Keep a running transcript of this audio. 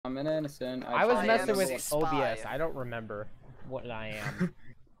I'm an innocent. I was messing with spy. OBS. I don't remember what I am.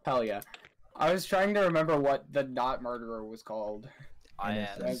 Hell yeah. I was trying to remember what the not murderer was called. I am.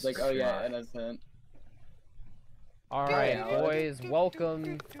 I was like, oh yeah, innocent. Alright, Yeah. boys,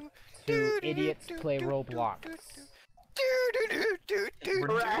 welcome to Idiots Play Roblox.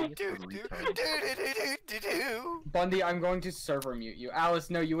 Bundy, I'm going to server mute you. Alice,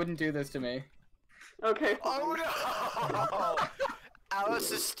 no, you wouldn't do this to me. Okay. Oh no!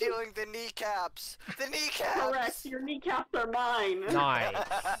 Alice is stealing the kneecaps! The kneecaps! Correct, your kneecaps are mine. Nice.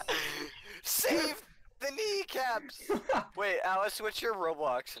 Save the kneecaps! Wait, Alice, what's your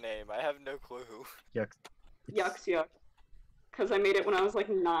Roblox name? I have no clue. Yucks. Because I made it when I was like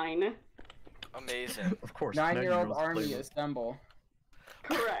 9. Amazing. Of course. 9-year-old army assemble.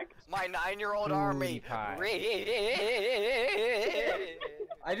 Correct. My 9-year-old army.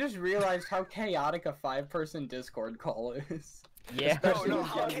 I just realized how chaotic a 5-person Discord call is. Yeah. Oh no, Especially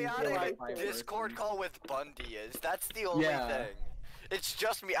how when you have chaotic like a Discord call with Bundy is. That's the only Yeah. thing. It's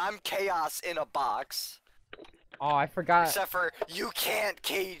just me. I'm chaos in a box. Oh, I forgot. Except for, you can't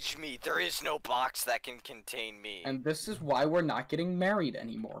cage me. There is no box that can contain me. And this is why we're not getting married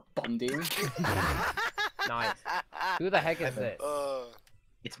anymore, Bundy. Nice. Who the heck is this?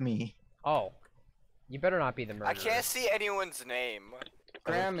 It's me. Oh. You better not be the murderer. I can't see anyone's name.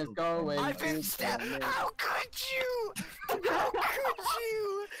 Graham is going I've been to stabbed. kill me. How could you? How could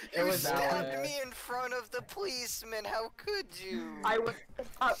you? It You was stabbed Alice. me in front of the policeman. How could you? I was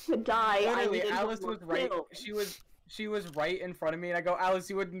about to die. Literally, I needed Alice one was more right. kill. She was right in front of me, and I go, Alice,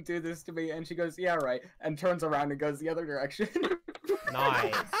 you wouldn't do this to me, and she goes, yeah, right, and turns around and goes the other direction.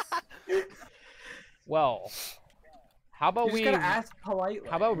 Nice. Well, how about You we just gotta ask politely.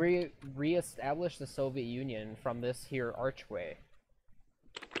 how about re-establish the Soviet Union from this here archway?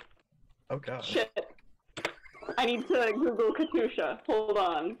 Oh god. Shit. I need to Google Katusha. Hold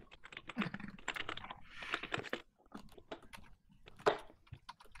on.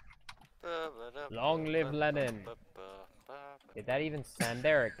 Long live Lenin. Did that even send?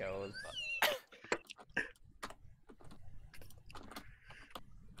 There it goes.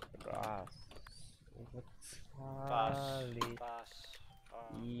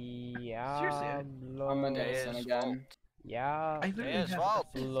 Seriously, I'm an innocent again. Yeah. I literally Yes, have well,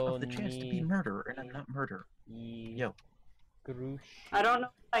 a fifth of the chance to be murderer, and I'm not murderer. Yo. I don't know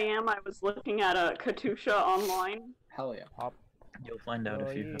if I am. I was looking at a Katusha online. Hell yeah. Pop. You'll find out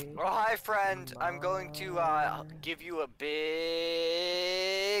if you have. Oh, hi, friend. I'm going to give you a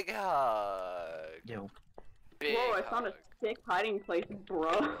big hug. Yo. Big Whoa, I hug. found a sick hiding place,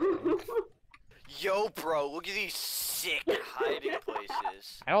 bro. Yo, bro, look at these sick hiding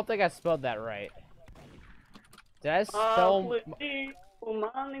places. I don't think I spelled that right. Did I spell?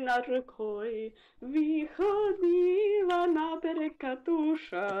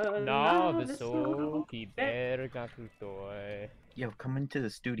 Na wysoki bergach tutaj. Yo, come into the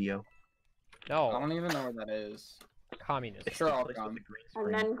studio. I No, don't even know where that is. communist. It's Sure, the I'll place come. with the green And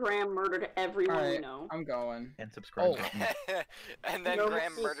screen then Graham murdered everyone we Alright, know. I'm going. and subscribe Oh. button. And then No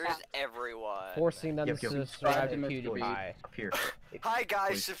Graham mistake. murders everyone. Forcing them Yo, to yo, subscribe to subscribe to Mr. PewDiePie. Up here. Hi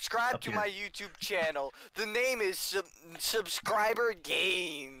guys, Wait, subscribe up to here. my YouTube channel. The name is Subscriber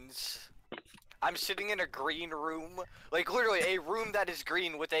Gains. I'm sitting in a green room, like literally a room that is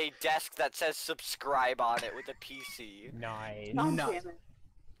green with a desk that says subscribe on it with a PC. Nice. God No. damn it.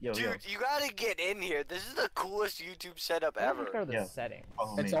 Yo, yo. Dude, you gotta get in here. This is the coolest YouTube setup What ever. are the Yeah. settings?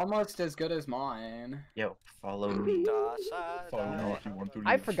 Follow It's me. almost as good as mine. Yo, follow me. Da, sa, Follow da. me if you want to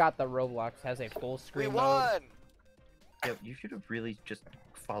I leave. forgot that Roblox has a full We screen mode. won! Yo, you should have really just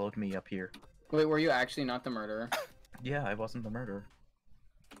followed me up here. Wait, were you actually not the murderer? Yeah, I wasn't the murderer.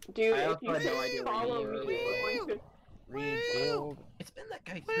 Dude, I if also you had no idea where you follow were. me, we're going to... Rebuild. It's been that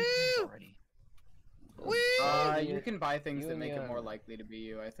guy 3 times Woo! already. Woo! You can buy things that make it Union. more likely to be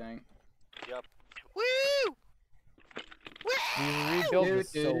you, I think. Yup. Woo! We rebuild the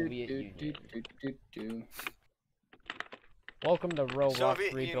Do, Soviet do, Union. do. Welcome to Roblox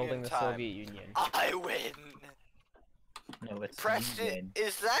Soviet rebuilding Union the time. Soviet Union. I win! No, it's Preston, Union.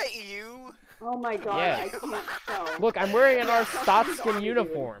 is that you? Oh my god, Yeah. I can't tell. Look, I'm wearing an Fuck is Arstotzkan on you?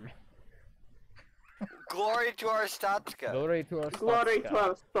 uniform. Glory to our Statska. Glory to Glory to Arstotzka.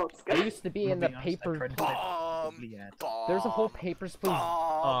 our I Stotska. used to be in the Moving on to paper. credit Bomb! ugly ads. Bomb! There's a whole Papers, Please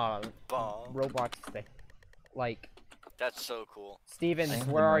Bomb! Roblox thing. Like, That's so cool. Stevens, I am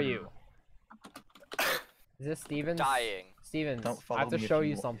the where are murderer. you? Is this Stevens? Dying. Stevens, Don't I follow have to me if show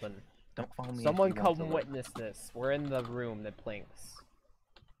you you wa- something. Don't follow me. Someone if you want come to live. witness this. We're in the room that blinks.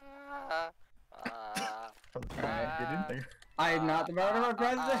 Okay, get in there. I am not the murderer,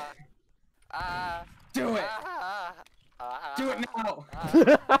 President! Do it! Do it now!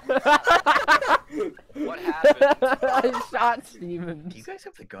 What happened? I shot Steven. Do you guys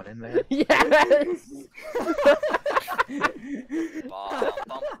have the gun in there? Yes! Bum,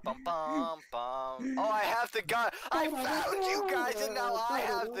 bum, bum, bum, bum. Oh, I have the gun. I found you guys, and now I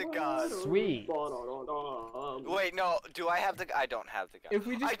have the gun. Sweet. Wait, no. Do I have the? I don't have the gun. If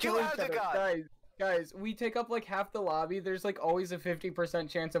we just I do kill have each the other, gun. guys, we take up like half the lobby. There's like always a 50%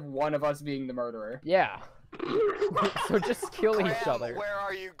 chance of one of us being the murderer. Yeah. So just kill each Graham, other. where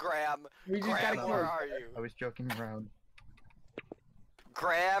are you, Graham? We just Graham, gotta where kill. are you? I was joking around.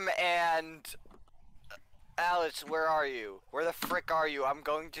 Graham and Alice, where are you? Where the frick are you? I'm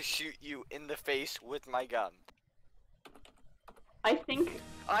going to shoot you in the face with my gun. I think.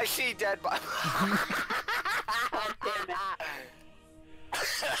 I see dead body. God damn it.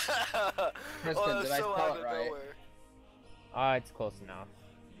 Kristen, did I spell it right? It's close enough.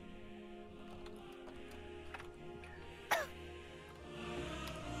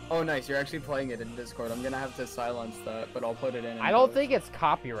 Oh, nice. You're actually playing it in Discord. I'm gonna have to silence that, but I'll put it in. I don't think it's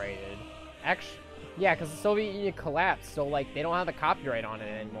copyrighted. Actually, yeah, because the Soviet Union collapsed, so like they don't have the copyright on it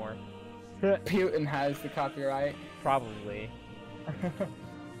anymore. Putin has the copyright. Probably.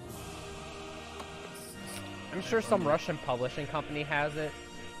 I'm sure some Russian publishing company has it.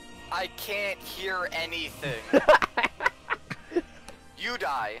 I can't hear anything. You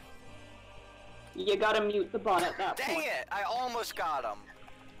die. You gotta mute the bot at that Dang point. it! I almost got him.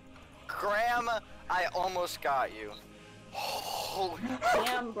 Graham, I almost got you. Holy.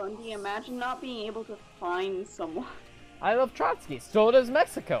 Damn, Bundy, imagine not being able to find someone. I love Trotsky. So does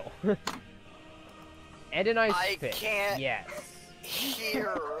Mexico. And a nice I fit. can't Yes.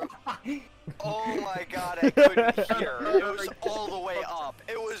 hear. Oh my god, I couldn't hear. It was all the way up.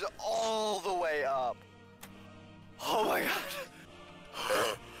 It was all the way up. Oh my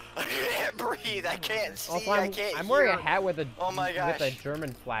god. I can't breathe. I can't see. Also, I can't I'm hear. wearing a hat with a Oh my with a gosh.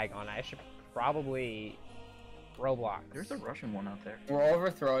 German flag on it. I should probably Roblox. There's a Russian one out there. We're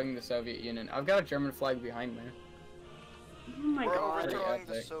overthrowing the Soviet Union. I've got a German flag behind me. Oh my We're god. overthrowing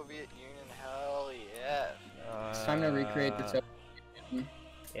the Epic. Soviet Union. Hell yeah. It's time to recreate the Soviet Union.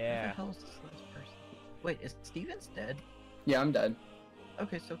 Who Yeah. the hell is this last person? Wait, is Steven's dead? Yeah, I'm dead.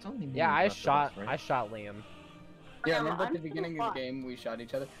 Okay, so it's only me. Yeah, I left of us, shot right? Liam. Yeah, Graham, remember at I'm the beginning of the fine. game we shot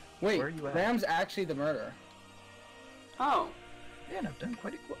each other? Wait, Where are you at? Ram's actually the murderer. Oh. Man, I've done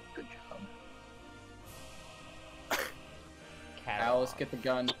quite a good job. Alice, get the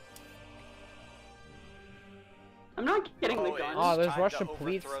gun. I'm not getting the Oh, gun. Oh, there's Time to Russian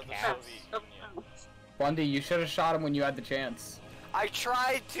police overthrow the cats. Soviet Union. Bundy, you should have shot him when you had the chance. I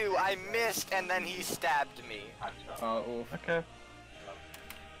tried to, I missed, and then he stabbed me. Oh, oof. Okay.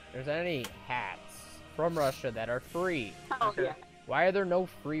 There's any hats from Russia that are free? Oh, yeah. Why are there no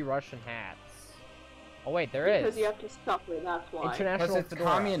free Russian hats? Oh wait, there is. Because you have to suffer, that's why. Plus International it's fedora.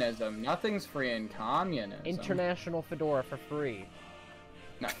 communism. Nothing's free in communism. International fedora for free.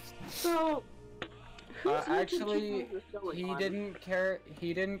 Nice. So, whose YouTube Actually, channel is this going he on? didn't care.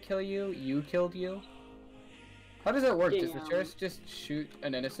 He didn't kill you. You killed you. How does that work? Does the Damn. terrorist just shoot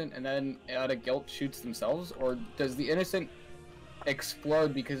an innocent and then out of guilt shoots themselves, or does the innocent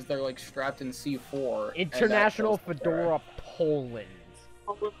explode because they're like strapped in C4? and that International kills the terror? fedora Poland.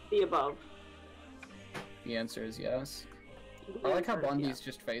 All of the above. The answer is yes. The I like how answer is Bundy's yes.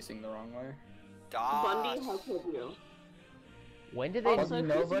 just facing the wrong way. Bundy Das. has killed you. When did they? Also, whose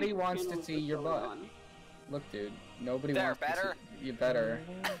nobody YouTube wants to channel is see this your going butt. on? Look, dude. Nobody There, wants better? to see you. Better.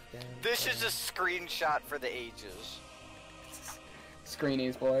 This is a screenshot for the ages.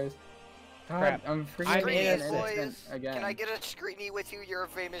 Screenies, boys. God, Crap. I'm freaking I'm Screenies, innocent boys. again. Can I get a screenie with you? You're a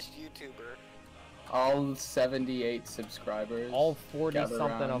famous YouTuber. All 78 subscribers. All 40 Gather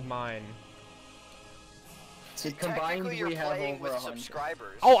something around. of mine. So combined, Technically, you're we have playing over with 100.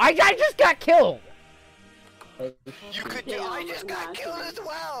 subscribers. Oh, I just got killed. Oh, You could do. I just got killed as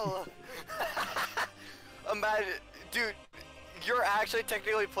well. Imagine, dude. You're actually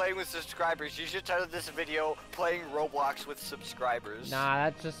technically playing with subscribers. You should title this video "Playing Roblox with Subscribers." Nah,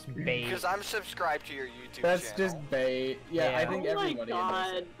 that's just bait. Because I'm subscribed to your YouTube That's channel. just bait. Yeah, I Yeah. think Oh my everybody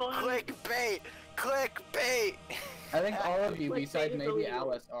god, is. Bundy. Clickbait! Clickbait! I think all of you, Clickbait besides is maybe illegal.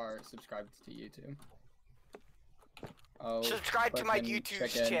 Alice, are subscribed to YouTube. Oh, Subscribe to my fucking YouTube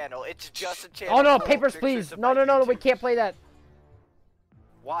chicken. channel. It's just a channel. Oh no, full of papers, pictures please. of No, my no, no, we YouTubers. can't play that.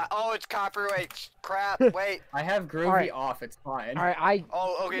 Why? Oh, it's copyright. Crap. Wait. I have Groovy Alright. off. It's fine. All right,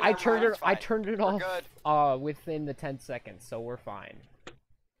 Oh, okay. I never turned mind, it. it's I fine. turned it We're off. good. Within the 10 seconds, so we're fine.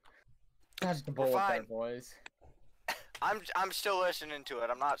 Dodge the We're bullet there, fine. boys. I'm still listening to it.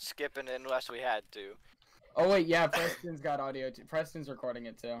 I'm not skipping it unless we had to. Oh wait, yeah, Preston's got audio too. Preston's recording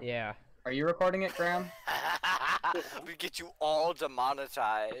it too. Yeah. Are you recording it, Graham? We get you all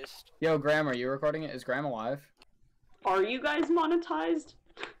demonetized. Yo, Graham, are you recording it? Is Graham alive? Are you guys monetized?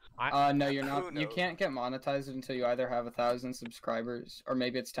 No, you're not. Who You knows? can't get monetized until you either have 1,000 subscribers, or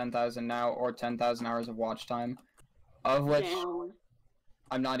maybe it's 10,000 now, or 10,000 hours of watch time, of which Damn.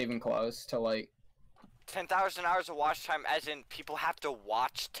 I'm not even close to, like. 10,000 hours of watch time, as in people have to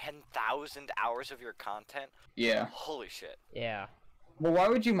watch 10,000 hours of your content? Yeah. Holy shit. Yeah. Well, why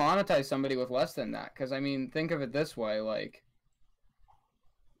would you monetize somebody with less than that? Because, I mean, think of it this way, like,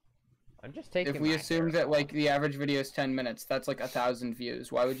 I'm just taking. if we my assume hair that, off. like, the average video is 10 minutes, that's, like, 1,000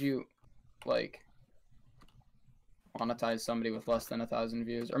 views. Why would you, like, monetize somebody with less than 1,000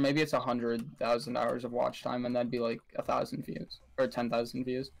 views? Or maybe it's 100,000 hours of watch time, and that'd be, like, 1,000 views. Or 10,000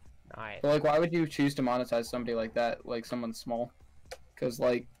 views. Nice. But, like, why would you choose to monetize somebody like that, like, someone small? Because,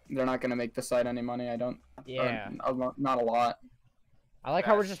 like, they're not gonna make the site any money, I don't. Yeah. Or, not a lot. I like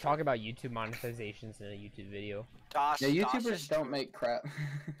how we're That's just talking about YouTube monetizations in a YouTube video. DOS, Yeah, DOS YouTubers is don't true. make crap.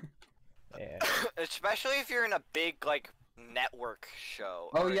 Yeah. Especially if you're in a big, like, network show.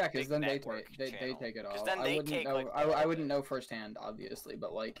 Oh or a yeah, because big then they network they channel. take it 'Cause all. then I they wouldn't take, know. like, I all of wouldn't it. know firsthand, obviously,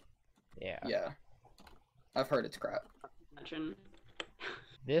 but like, Yeah. yeah, I've heard it's crap. Imagine.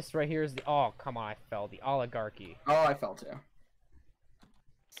 This right here is the. Oh, come on! I fell. The oligarchy. Oh, I fell too.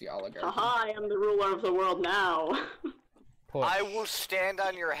 It's the oligarchy. Haha, I am the ruler of the world now. Push. I will stand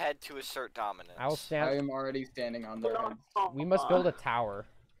on your head to assert dominance. I will I stand. am already standing on their heads. We must build a tower.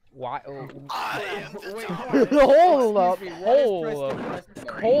 Why? Oh. I am the Wait, tower. Hold up! Excuse me, what is Hold Preston up! Preston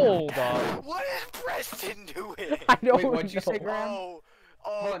doing? Hold up! What is Preston doing? I don't Wait, what'd you say, know. Graham? Oh,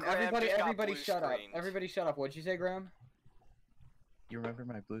 Hold on, Graham everybody, just got everybody, blue shut up! screened. Everybody, shut up! What'd you say, Graham? You remember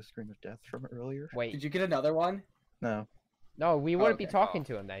my blue screen of death from earlier? Wait. Did you get another one? No. No, we wouldn't be okay. talking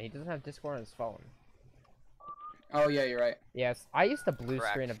to him then. He doesn't have Discord on his phone. Oh yeah, you're right. Yes, I used the blue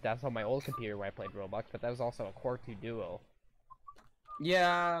Correct. screen of death on my old computer when I played Roblox, but that was also a Core 2 Duo.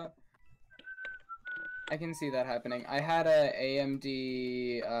 Yeah, I can see that happening. I had a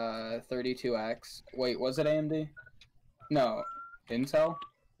AMD 32X. Wait, was it AMD? No, Intel.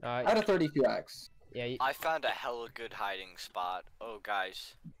 I had a 32X, Yeah, I found a hella good hiding spot. Oh,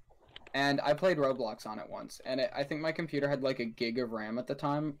 guys. and I played Roblox on it once. And I think my computer had like a gig of RAM at the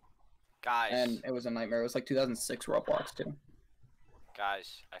time, Guys. and it was a nightmare. It was like 2006 Roblox too.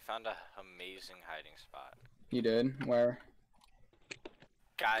 Guys, I found a amazing hiding spot. You did? Where?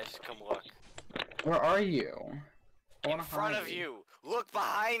 Guys, come look. Where are you? I In wanna front hide. of you. Look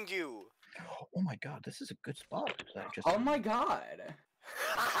behind you. Oh my god, this is a good spot. That I just. Oh my god!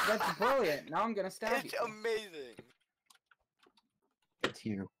 That's brilliant. Now I'm gonna stab It's you. amazing. It's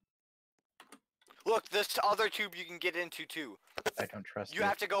you. Look, this other tube you can get into too. I don't trust You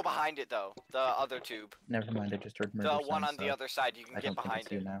have to go behind it though. The other tube. Never mind. I just heard murder The one sounds, on the so other side. You can I get don't think behind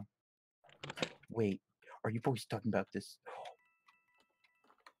it's you it. now. Wait, are you boys talking about this?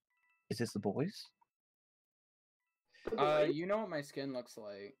 Is this the boys? You know what my skin looks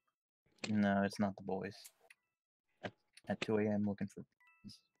like. No, it's not the boys. At 2 a.m. looking for.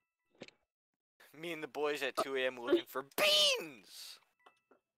 Me and the boys at 2 a.m. looking for beans.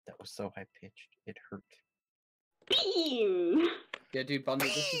 That was so high pitched. It hurt. Bean! Yeah, dude, Bundy,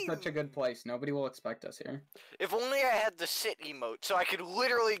 this is such a good place. Nobody will expect us here. If only I had the sit emote so I could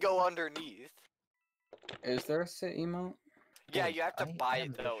literally go underneath. Is there a sit emote? Yeah, Boys, you have to I buy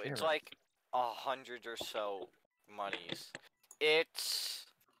am it the though. It's sheriff. like 100 or so monies. It's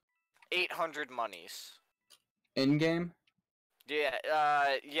 800 monies. In game? Yeah,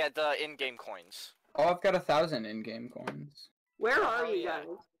 yeah, the in-game coins. Oh, I've got 1,000 in-game coins. Where are Oh, you yeah.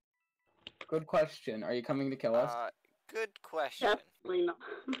 guys? Good question. Are you coming to kill us? Good question. Definitely not.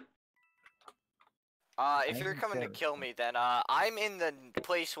 If you're I'm coming to jealous, kill though. me, then I'm in the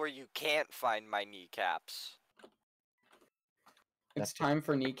place where you can't find my kneecaps. It's time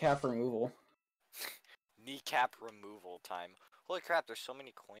for kneecap removal. Kneecap removal time. Holy crap, there's so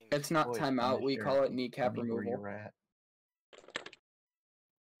many coins. It's not Boys, time I'm out. the We sheriff. call it Tell kneecap me where removal. you're at.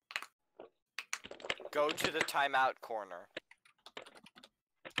 Go to the timeout corner.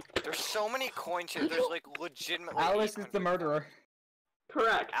 There's so many coins here. There's like legitimately. Alice is the 800 murderer.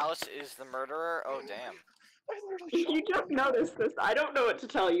 Correct. Alice is the murderer? Oh, damn. I literally shot You just noticed this. I don't know what to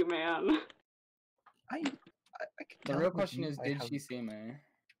tell you, man. I can The tell real it was question you is, by did how- she see me?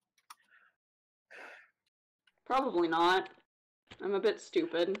 Probably not. I'm a bit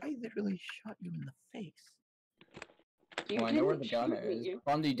stupid. I literally shot you in the face. You Well, I know where the didn't gun shoot is. me.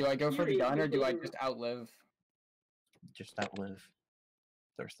 Bundy, do I go for the Period, gun or do I because- just outlive? Just outlive.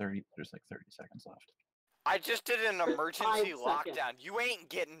 There's like 30 seconds left. I just did an emergency 5 seconds. lockdown. You ain't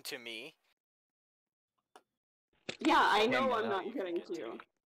getting to me. Yeah, I Damn know it. I'm No, not you getting can to get you. me.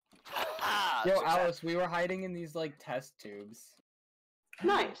 Yo, Success. Alice, we were hiding in these like test tubes.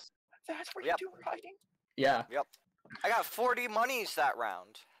 Nice. That's where Yep. you two were hiding. Yeah. I got 40 monies that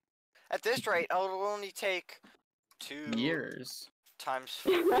round. At this rate, it'll only take 2 Years. times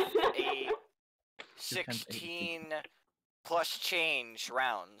 8, 2 times 8 is 16 plus change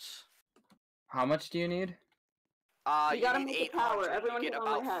rounds. How much do you need? You gotta need make it 800. power. Everyone you get get on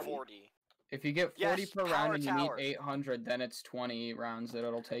my about head. 40. If you get Yes, 40 per power round and you need towers. 800, then it's 20 rounds that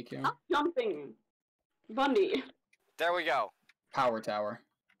it'll take you. I'm jumping. Bundy. There we go. Power tower.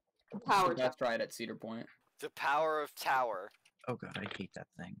 Power The best ride at Cedar Point. The power of tower. Oh god, I hate that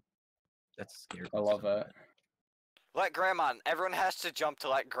thing. That's scary. I love it. Let Graham on. Everyone has to jump to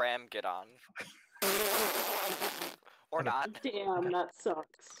let Graham get on. Or not. Damn, that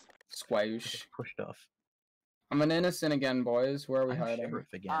sucks. Squash. Pushed off. I'm an innocent again, boys. Where are we I'm hiding? sheriff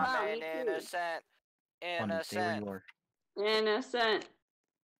again. Wow, I'm me an too. innocent. Bunny, stay where Innocent. you are. Innocent.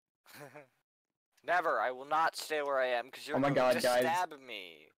 Never. I will not stay where I am because you're Oh my going God, to guys. stab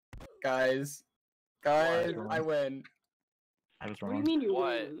me. Guys. I win. I was What wrong. do you mean you What?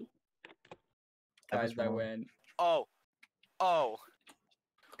 win? Guys, I wrong. win. Oh. Oh.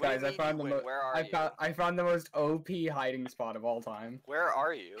 What Guys, do you I found mean the you win? Where are you? I found the most OP hiding spot of all time. Where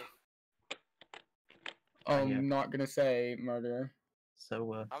are you? I'm Yeah. not gonna say murder.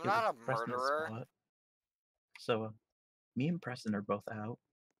 So, I'm it not was a Preston's murderer. spot. So, me and Preston are both out.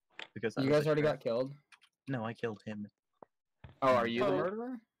 Because I You was guys the already sheriff. got killed? No, I killed him. Oh, are you the Oh.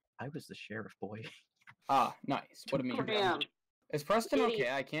 murderer? I was the sheriff boy. Ah, nice. What a meme. Graham. Is Preston okay?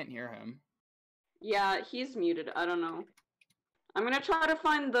 Idiot. I can't hear him. Yeah, he's muted. I don't know. I'm gonna try to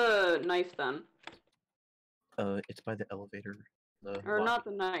find the knife then. It's by the elevator. Or lobby. not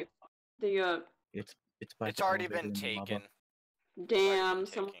the knife. The, It's by It's the already elevator been in the lava. taken. damn,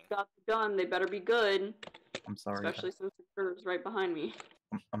 someone taking. got the gun. They better be good. I'm sorry. Especially since the curve's right behind me.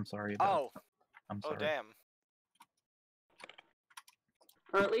 I'm sorry about. Oh. I'm Oh, sorry. damn.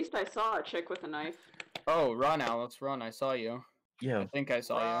 Or at least I saw a chick with a knife. Oh, run, Alice, run. I saw you. Yeah. I think I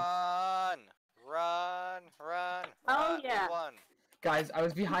saw you. Run. Run. Run. Oh, run, yeah. Run. Guys, I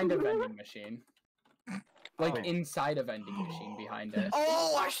was behind a vending machine. Like, Oh. inside a vending machine behind it.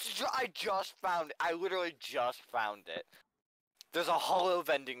 Oh, I just found it. I literally just found it. There's a hollow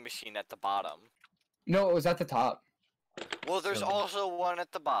vending machine at the bottom. No, it was at the top. Well, there's So- also one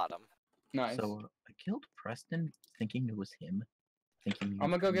at the bottom. Nice. So I killed Preston, thinking it was him. Thinking. I'm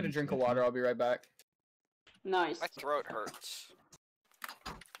gonna go get a drink of water. I'll be right back. Nice. My throat hurts.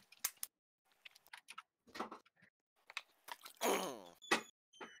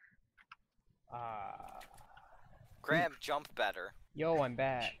 Graham, jump better. Yo, I'm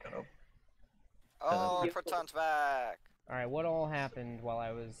back. Shut up. Oh, Yeah. Proton's back. Alright, what all happened while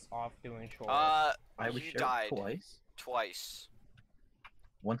I was off doing chores? I was You sheriff died twice. twice.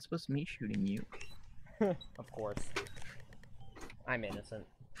 Once was me shooting you. Of course. I'm innocent.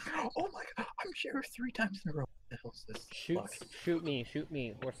 Oh my god! I'm sheriff 3 times in a row. What the hell's this? Shoot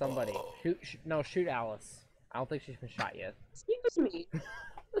me, or somebody. No, shoot Alice. I don't think she's been shot yet. Excuse me.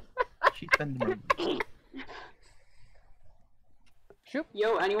 She's been murdered. Shoot.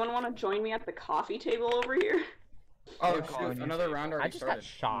 Yo, anyone want to join me at the coffee table over here? Oh, Yeah, shoot, coffee another table. round I already just got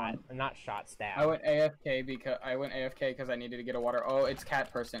started. shot, not shot, stabbed. I went AFK because I needed to get a water. Oh, it's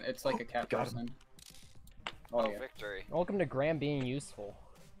cat person. It's like a cat Got him. person. Oh, Oh yeah, victory. Welcome to Graham being useful.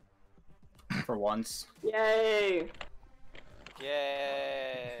 for once. Yay.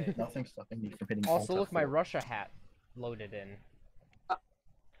 Yay. Nothing stopping me from hitting. Also, Alt look, my F4. Russia hat loaded in.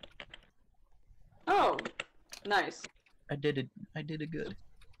 Oh, nice. I did it. I did it good.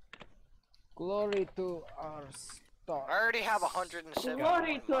 Glory to our star. I already have 107.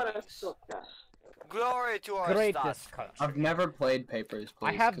 Glory to our monies. sucker. Glory to our Great stars. this country. I've never played Papers, Please.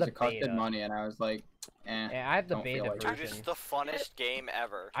 I have 'cause the it costed beta. money, and I was like, eh. Yeah, I have the Don't feel beta like it. Dude, version. it's the funnest game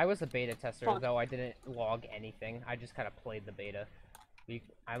ever. I was a beta tester, Fuck. though I didn't log anything. I just kind of played the beta.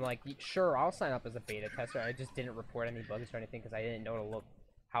 I'm like, sure, I'll sign up as a beta tester. I just didn't report any bugs or anything because I didn't know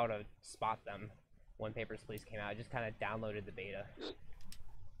how to spot them when Papers, Please came out. I just kind of downloaded the beta.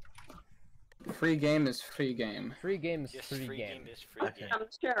 Free game is free game. Free game is Yes, free game. is free Okay. game. I'm the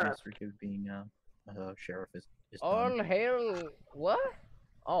sheriff. Master Dude being sheriff is All done. hail. What?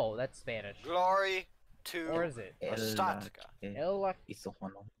 Oh, that's Spanish. Glory to Or is it? Statka. El Hizo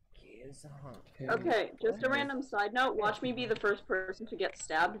Juan. Okay, just a random side note. Watch me be the first person to get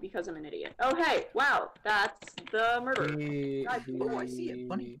stabbed because I'm an idiot. Oh, hey, wow, that's the murderer. Oh, I see it.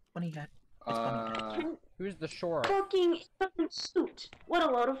 Funny hat. It's funny. Who's the shore? Fucking suit. What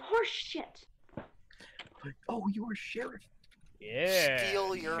a load of horse shit. Oh, you were sheriff. Yeah.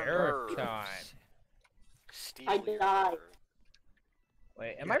 Steal your sheriff nerves. time. Steal I your died. nerves.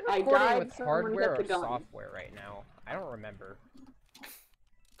 Wait, am I I recording died, with someone hardware or get the gun. software right now? I don't remember.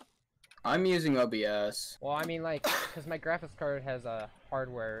 I'm using OBS. Well, I mean, like, because my graphics card has a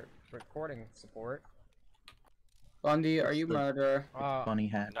hardware recording support. Bundy, are It's you the- murderer? Funny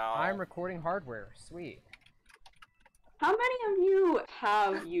hat. No. I'm recording hardware. Sweet. How many of you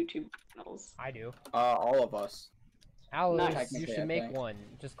have YouTube channels? I do. All of us. Alice, you Technically, should I make think. one.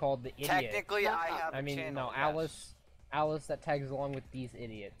 Just called the idiot. Technically, I have I a mean, channel, no, yes. Alice that tags along with these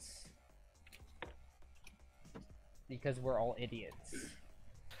idiots. Because we're all idiots.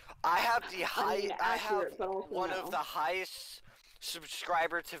 I have the I have accurate, but also one no. of the highest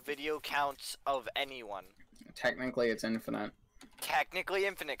subscriber to video counts of anyone. Technically, it's infinite. Technically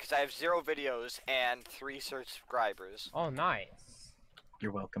infinite, because I have 0 videos and 3 subscribers. Oh, nice.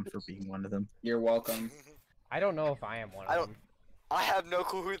 You're welcome for being one of them. You're welcome. I don't know if I am one I of don't- them. I have no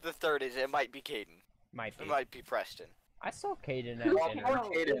clue who the third is. It might be Caden. Might be. It might be Preston. I saw Caden Who at dinner. Poor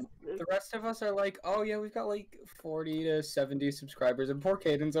Caden. The rest of us are like, oh yeah, we've got like 40 to 70 subscribers, and poor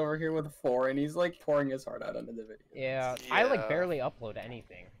Caden's over here with 4, and he's like pouring his heart out into the video. Yeah, I like Yeah. barely upload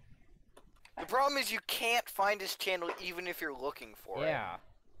anything. The problem is you can't find his channel even if you're looking for it. Yeah.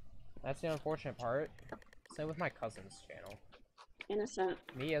 That's the unfortunate part. Same with my cousin's channel. Innocent.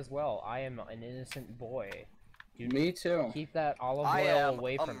 Me as well. I am an innocent boy. Dude, Me too. keep that olive I oil am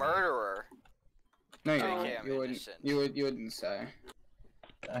away a from me. murderer. No, you Oh. don't. Okay, I'm You wouldn't. innocent. You wouldn't say.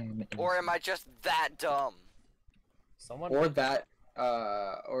 I am Or am I just that dumb? Someone. Or that.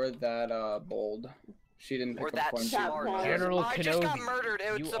 Bold. She didn't pick Or up that one. smart? Paul. General I just got Kenobi, murdered.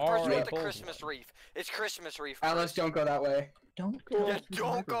 It's you the are person a with the bold Christmas one. wreath. It's Christmas wreath. Alice, don't go that way. Don't Cool. tell Yeah, us who the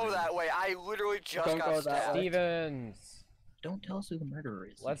don't go murderer that is. way. I literally just Don't got go that stabbed. way. Stevens! Don't tell us who the murderer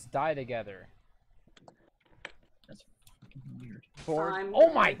is. Let's die together. That's fucking weird. Born. I'm Oh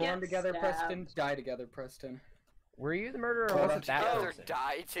gonna my! get Born together, stabbed. Preston. Die together, Preston. Were you the murderer or Born was it that Together, person?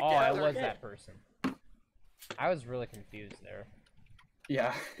 die Oh, together. it was that person. I was really confused there.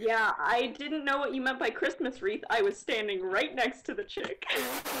 Yeah. Yeah, I didn't know what you meant by Christmas wreath. I was standing right next to the chick.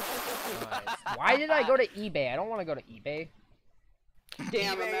 Nice. Why did I go to eBay? I don't want to go to eBay.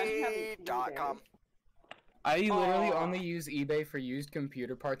 Damn, imagine having eBay.com. I literally Aw. only use eBay for used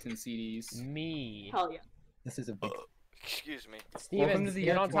computer parts and CDs. Me. Hell yeah. This is a big. Excuse me. Steven, to the get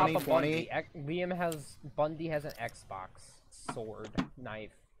year on top of 2020. Bundy. Bundy has an Xbox sword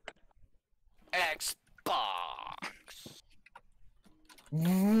knife. Xbox.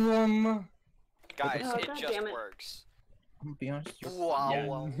 Vroom. Guys, Oh, it God just damn it. works. I'm gonna be honest.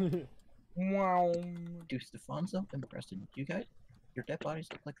 Wow. Wow. Do Stefanzo and Preston, you guys, your dead bodies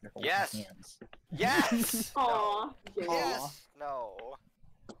look like they're holding Yes. hands. Yes. No. Aw. Yeah. Yes. No.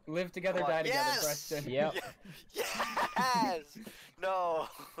 Live together, Come on. die together, Yes! Preston. Yep. Yes. No.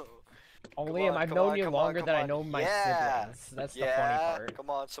 Oh, Come Liam, on, I've come known on, you come on, longer come than I on. know my Yeah. siblings. That's the Yeah. funny part. Come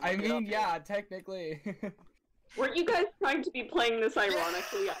on, I someone get mean, up yeah, here. technically. Weren't you guys trying to be playing this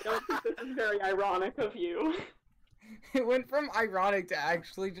ironically? I don't think this is very ironic of you. It went from ironic to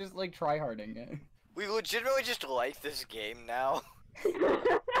actually just like tryharding it. We legitimately just like this game now.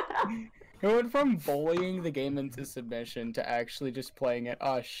 It went from bullying the game into submission to actually just playing it.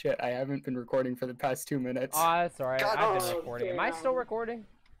 Oh shit, I haven't been recording for the past 2 minutes. Oh, that's alright. God, I've been oh, recording. Am I still damn. recording?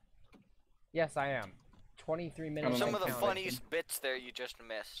 Yes, I am. 23 minutes. Some of the counting. funniest bits there you just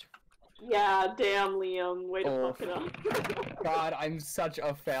missed. Yeah, damn, Liam. Way to Oh. fuck it up. God, I'm such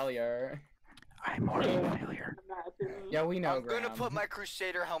a failure. I'm already a failure. Imagine. Yeah, we know, I'm gonna Graham. put my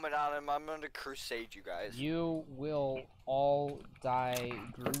Crusader helmet on and I'm gonna crusade you guys. You will all die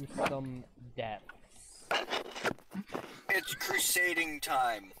gruesome deaths. It's crusading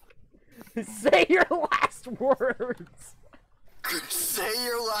time. Say your last words! Say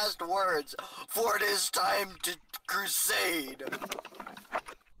your last words, for it is time to crusade.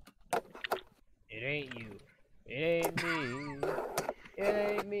 It ain't you. It ain't me. It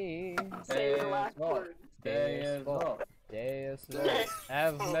ain't me. Say the last Well, words. Deus Vult. Deus Vult.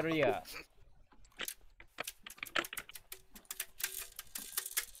 Ave Maria.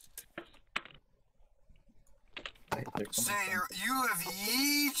 There's Say someone you have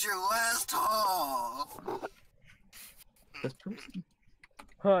yeed your last haul. this person.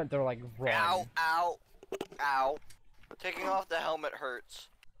 Huh, they're like, run. Ow, ow, ow. Taking off the helmet hurts.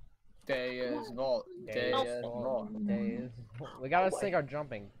 Deus Vault. Deus Deus Vult. Vault. Deus Vult. We gotta sing our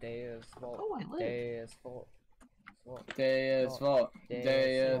jumping. Deus Vult. Oh, I live. Deus Vult. Deus Vault.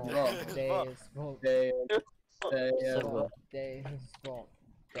 Deus Vault. Deus Vult. Deus Deus Vult. Vault. Deus Vult. Deus Vult.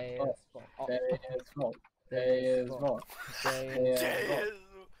 Deus Vault. Deus Vault. Deus Deus Vault.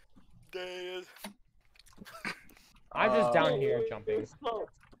 Deus. I'm just down here jumping.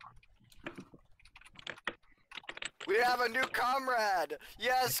 We have a new comrade.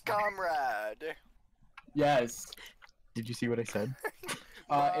 Yes, comrade. Yes. Did you see what I said?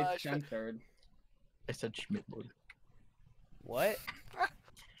 It's Schmidt. censored. I said Schmittler. What?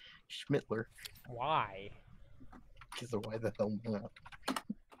 Schmittler. Why? Because why the hell not?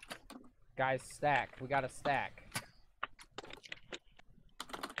 Guys, stack. We got a stack.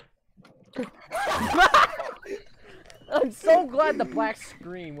 I'm so glad the black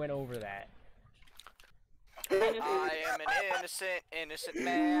screen went over that. I am an innocent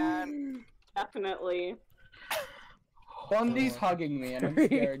man. Definitely. Bundy's hugging me and I'm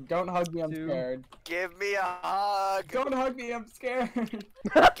scared. Don't hug me, I'm Two. scared. Give me a hug. Don't hug me, I'm scared.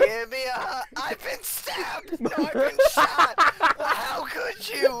 Give me a hug. I've been stabbed. No, I've been shot. Well, how could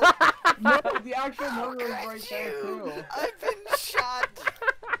you? No, the actual How murder is could right there you? too. I've been shot.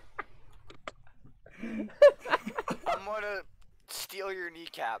 I'm gonna steal your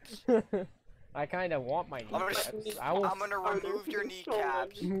kneecaps. I kind of want my I'm kneecaps. gonna, I'm gonna remove your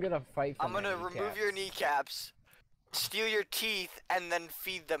kneecaps. I'm gonna fight for I'm my gonna remove your kneecaps. kneecaps, steal your teeth, and then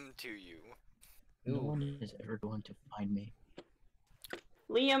feed them to you. No Ooh. one is ever going to find me.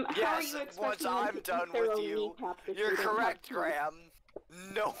 Liam, how are Yes, you once expecting them I'm to done eat their with own you, kneecaps if you're they don't have correct, teeth? Graham.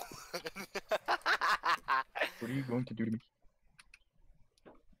 No. What are you going to do to me?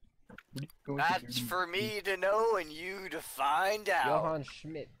 What are you going to do That's to for me to know and you to find out. Johann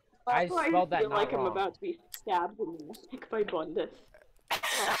Schmidt. I That's why spelled that feel not like I'm wrong. about to be stabbed in the neck by Bundus.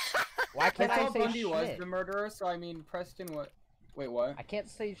 Why I can't I thought say Bundy was Schmidt? the murderer, so I mean, Preston, what? Wait, what? I can't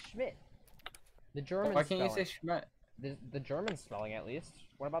say Schmidt. The German Why can't you spelling. say Schmidt? The German spelling, at least.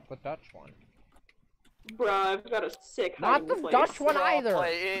 What about the Dutch one? Bruh, I've got a sick Not hiding the place. Dutch one We'll either.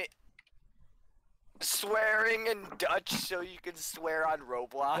 play it. Swearing in Dutch so you can swear on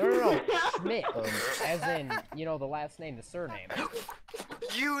Roblox. No. Schmidt. As in, you know, the last name, the surname.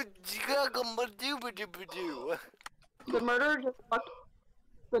 You do. The murderer just walked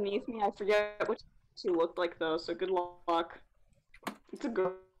beneath me. I forget what she looked like though, so good luck. It's a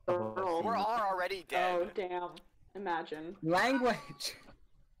girl. Oh, We're all already dead. Oh, damn. Imagine. Language!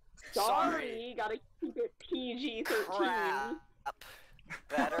 Sorry, gotta keep it PG-13. Crap.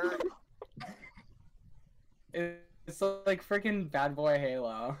 Better. It's like freaking Bad Boy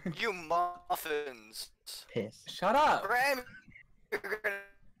Halo. You muffins. piss. Shut up! Graham, you're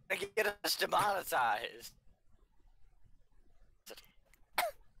gonna get us demonetized.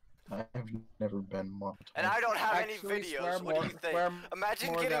 I've never been mocked. And I don't have Actually, any swear videos. What do you think? swear Imagine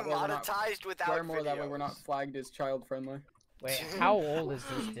more, getting that way we're not- monetized without Swear more, videos. that way we're not flagged as child friendly. Wait, how old is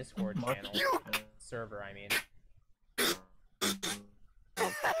this Discord Mark- channel? Server, I mean.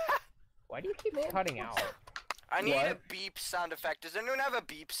 Why do you keep cutting out? I need a What? beep sound effect. Does anyone have a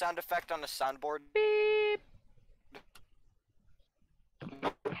beep sound effect on the soundboard? Beep.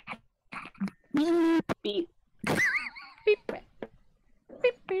 Beep. Beep. Beep.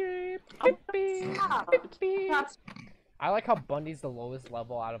 Beep. Beep. Beep. Stop. Beep. Beep. That's I like how Bundy's the lowest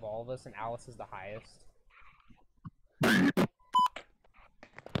level out of all of us, and Alice is the highest.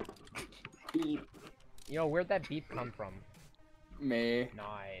 beep. Yo, where'd that beep come from? Me.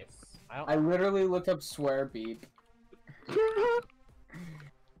 Nice. I don't. I literally looked up swear beep.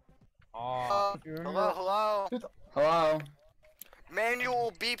 Aw, you remember? Hello. Hello?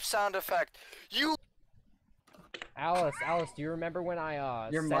 Manual beep sound effect. You. Alice, do you remember when I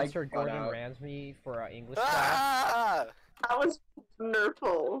Your mic censored cut Gordon out. Ramsay for English class? Ah! That was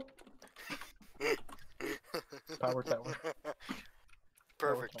wonderful. Power tower. Perfect.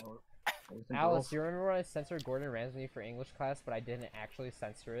 Power tower. Boys and Alice, girls. do you remember when I censored Gordon Ramsay for English class, but I didn't actually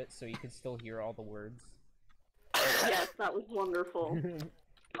censor it, so you could still hear all the words? Yes, that was wonderful.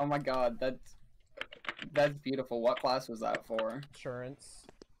 Oh my god, that's beautiful. What class was that for? Insurance.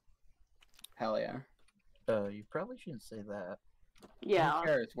 Hell yeah. You probably shouldn't say that. Yeah. Who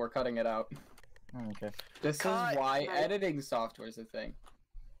cares? We're cutting it out. Oh, okay. This Cut. is why Right. editing software is a thing.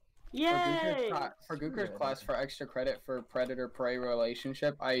 Yay! For Gooker's Yeah, class, okay. for extra credit for predator-prey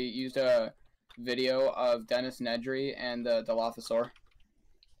relationship, I used a video of Dennis Nedry and the Dilophosaur.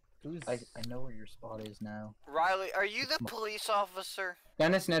 Who's... I know where your spot is now. Riley, are you the police officer?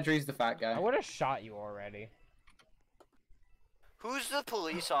 Dennis Nedry's the fat I guy. would have shot you already. Who's the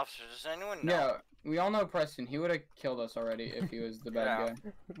police officer? Does anyone know? Yeah, we all know Preston. He would have killed us already if he was the bad Yeah.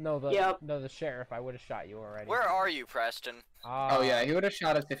 guy. No, Yep. the sheriff. I would have shot you already. Where are you, Preston? Oh yeah, he would have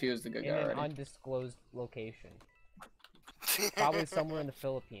shot us if he was the good In guy an already. undisclosed location. Probably somewhere in the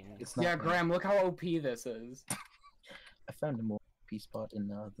Philippines. It's not Yeah, me. Graham, look how OP this is. I found a more OP spot in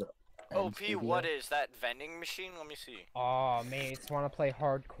the OP, studio. what is that vending machine? Let me see. Aw, mates, wanna play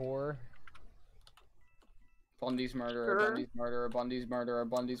hardcore? Bundy's murderer, Sure. Bundy's murderer, Bundy's murderer,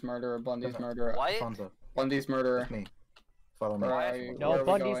 Bundy's murderer, Bundy's murderer. What? Alfonso, Bundy's murderer. that's me. Follow me. Where What? are you? Where No, are we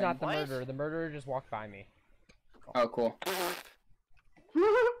Bundy's going? not the What? murderer. The murderer just walked by me. Oh, cool.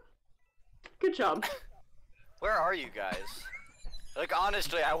 Good job. Where are you guys? Like,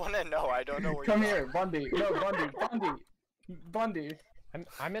 honestly, I want to know. I don't know where Come you here, Bundy. No, Bundy. Bundy.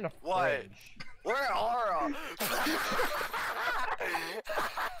 I'm in a What? fridge. Where are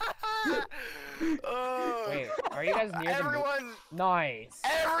Oh. Wait, are you guys near Everyone, the Nice.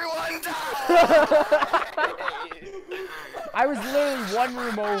 everyone die! I was literally one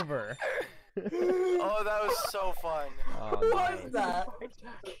room over. Oh, that was so fun. Oh, What nice. was that?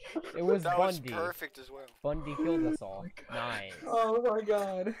 It was That was Bundy. perfect as well. Bundy killed us all. Nice. Oh my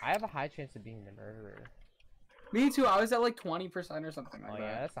god. I have a high chance of being the murderer. Me too. I was at like 20% or something like Oh that.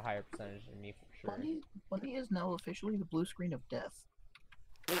 yeah, that's a higher percentage than me for sure. Bundy is now officially the blue screen of death.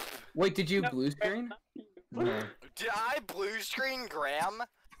 Wait, did you blue screen? No. Did I blue screen Graham?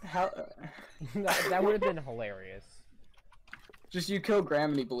 How? that would have been hilarious. Just you kill Graham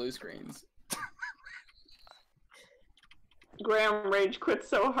and he blue screens. Graham rage quits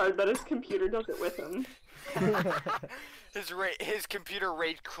so hard that his computer does it with him. His computer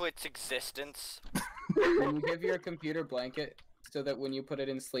rage quits existence. Can you give your computer blanket so that when you put it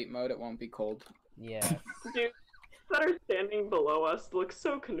in sleep mode, it won't be cold? Yes. Dude, that are standing below us look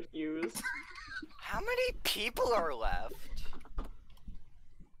so confused. How many people are left?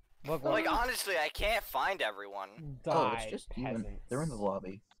 Look, Like, honestly, I can't find everyone. die, Oh, it's just you. peasants. They're in the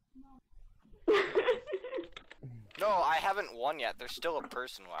lobby. No, I haven't won yet. There's still a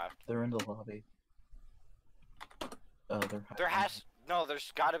person left. They're in the lobby.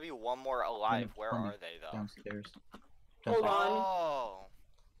 There's gotta be one more alive. Where Funny. are they, though? Downstairs. Hold on. Oh.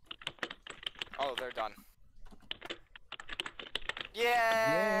 Oh, they're done.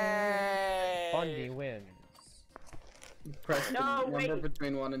 Yay! Bundy wins. Press the No, number wait.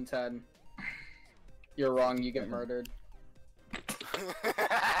 between 1 and 10. You're wrong, you get murdered.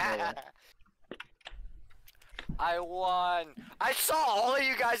 I won. I saw all of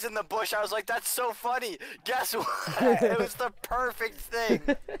you guys in the bush. I was like, that's so funny. Guess what? It was the perfect thing.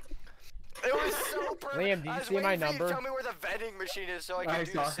 It was so perfect. Liam, did you I was see my waiting for you to number? Tell me where the vending machine is so I I can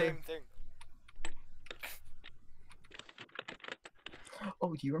do saw the same it. thing.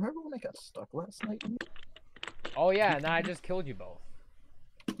 Oh, do you remember when I got stuck last night? Oh yeah, and then I just killed you both.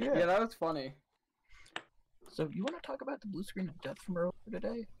 Yeah, that was funny. So, you want to talk about the blue screen of death from earlier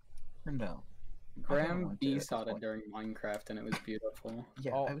today? Or no? Graham want to at this B-sotted point. during Minecraft and it was beautiful.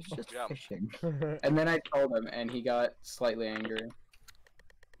 Yeah, Oh. I was just Yeah. fishing. And then I told him and he got slightly angry.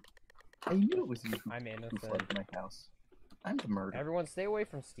 I knew it was you I'm who innocent. flooded my house. I'm the murderer. Everyone, stay away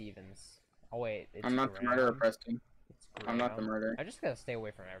from Stevens. Oh wait, it's I'm not the Graham. murderer, Preston. It's I'm not the Graham. murderer. I just gotta stay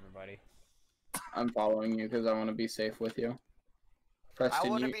away from everybody. I'm following you because I want to be safe with you. I Preston,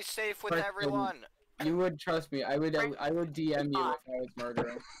 want to you, be safe with Preston, everyone. you would trust me. I would DM you if I was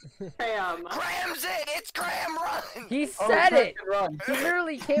murderer. Graham. Graham's it! It's Graham, run! He Oh, said it! Preston, run! He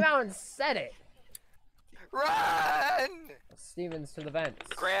literally came out and said it! Run! Stevens to the vents.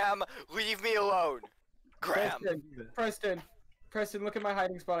 Graham, leave me alone. Graham. Preston, look at my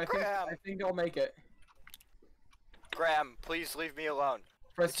hiding spot. Graham. I think I'll make it. Graham, please leave me alone.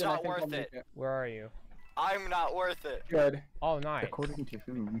 Preston, not I think worth I'll make it. it. Where are you? I'm not worth it. Good. Oh, nice. According to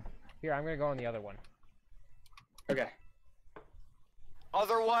whom? Here, I'm gonna go on the other one. Okay.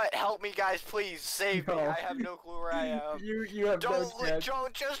 Other what? Help me, guys, please. Save me. No. I have no clue where I am. You have no chance.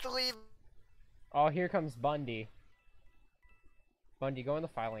 Don't just leave. Oh, here comes Bundy. Bundy, go in the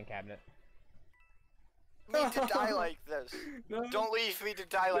filing cabinet. Me to die like this. No. Don't leave me to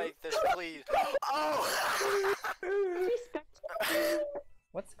die like this, please. Oh!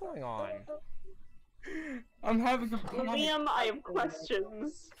 What's going on? I'm having a Liam, I have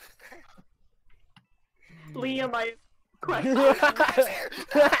questions. Liam, I have questions.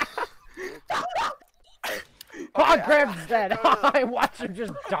 Oh, Graham's dead! I watched him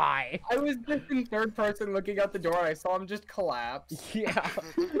just die! I was just in third person looking out the door. I saw him just collapse. Yeah,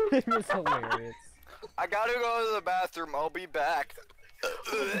 it was hilarious. I gotta go to the bathroom. I'll be back.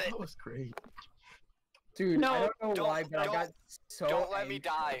 That was great. Dude, No, I don't know why, but I don't- got so Don't let me angry.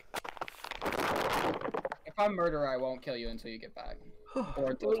 die. If I'm murderer, I won't kill you until you get back.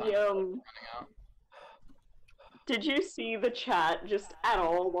 Or until time Liam, running out. did you see the chat just at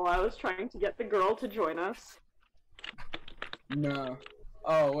all while I was trying to get the girl to join us? No.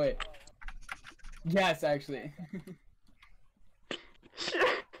 Oh, wait. Yes, actually.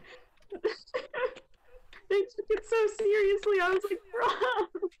 They took it so seriously, I was like, bro.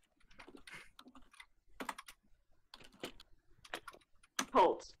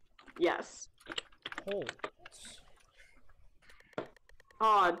 Holt. Yes. Oh,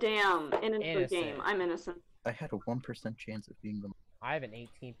 Aw, damn. Innocent Innocent. game. I'm innocent. I had a 1% chance of being the. I have an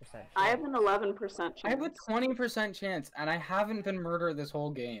 18% chance. I have an 11% chance. I have a 20% chance, and I haven't been murdered this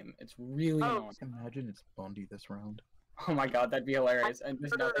whole game. It's really Oh. annoying. Imagine it's Bundy this round. Oh my god, that'd be hilarious. And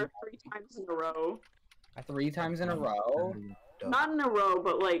just nothing. Murder 3 times in a row. 3 times in a row? Not in a row,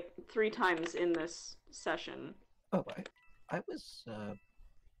 but like 3 times in this session. Oh, I was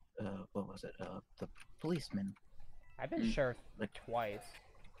what was it? The policeman. I've been sheriff like twice,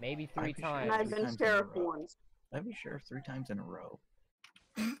 maybe 3 I've been times. And I've three been times in a sheriff row. once. I've been sheriff 3 times in a row.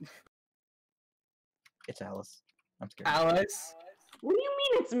 It's Alice. I'm scared. Alice? What do you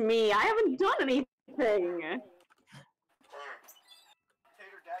mean it's me? I haven't done anything.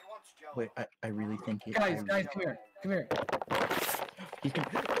 Wait, I really think it. Guys, come here. Come here. He's gonna...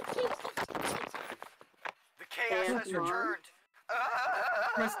 The chaos has Andrew? returned.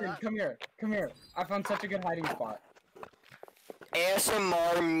 Preston, come here. Come here. I found such a good hiding spot.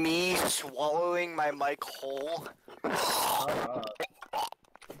 ASMR me swallowing my mic whole. Shut up.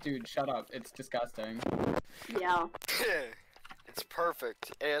 Dude, shut up. It's disgusting. Yeah. It's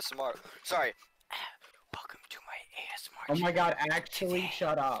perfect. ASMR. Sorry. Welcome to my ASMR. Oh my god, actually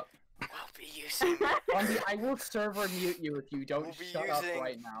shut up. We'll be using Bundy, I will server mute you if you don't We'll be shut up using-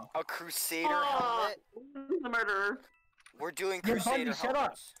 right now. a Crusader Oh, helmet. the murderer. We're doing Yo, Crusader Bundy, shut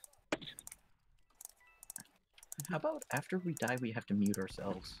up. helmets. How about after we die, we have to mute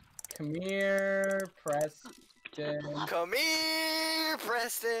ourselves? Come here, Preston. Come here,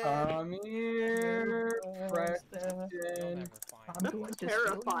 Preston. Come here, You'll Preston. never find I'm it. going to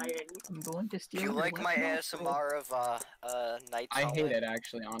Terrifying. I'm going to Do steal you your like my weapon. ASMR of Knight's I hate helmet? it,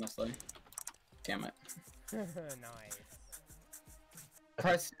 actually, honestly. Damn it.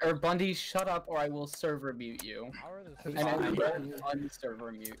 Nice. Bundy, shut up or I will server mute you. How are And And I the will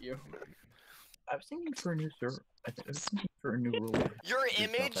unserver mute you. I was thinking for a new server. I was thinking for a new rule. Your Yourself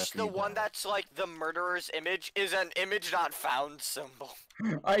image, after the you one die. that's like the murderer's image, is an image not found symbol.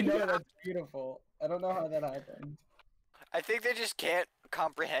 I know, Yeah. that's beautiful. I don't know how that happened. I think they just can't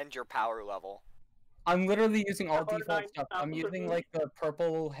comprehend your power level. I'm literally using all Oh, default stuff. I'm using like the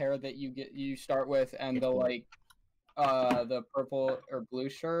purple hair that you start with and the like the purple or blue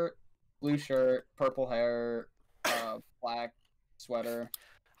shirt, purple hair, black sweater.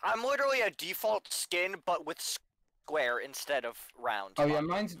 I'm literally a default skin, but with square instead of round. Oh yeah,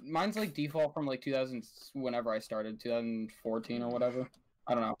 mine's like default from like 2000 whenever I started, 2014 or whatever.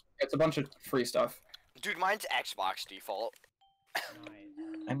 I don't know. It's a bunch of free stuff. Dude, mine's Xbox default. Nice.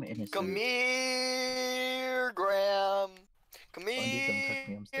 I'm innocent. Come here, Graham. Come Bundy, don't touch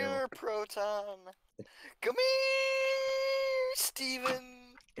me, I'm here, still. Proton. Come here, Steven.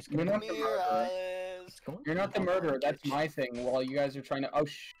 It's You're gonna not Come the here, murderer. Alice. It's going You're to not the be murderer. hard. That's my thing. While you guys are trying to. Oh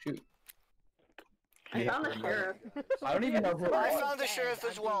shoot! I found the sheriff. I don't even know who it I was. found the sheriff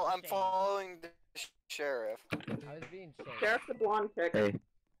as well. I'm following the sheriff. I was being shady. Sheriff the blonde chick. Hey.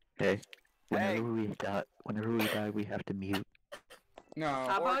 Hey. Whenever we die, we have to mute. No.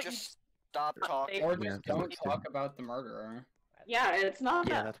 How Or about just stop talking. Or Yeah, just that don't works too. talk about the murderer. Yeah, it's not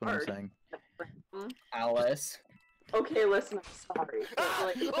Yeah, that that's what hard. I'm saying. Alice. Okay, listen, I'm sorry. But,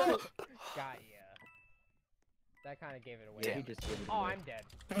 like, Got ya. That kind of gave it away. Yeah, he just gave it Oh, away. I'm dead.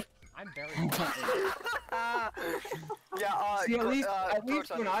 I'm very Yeah, See, at least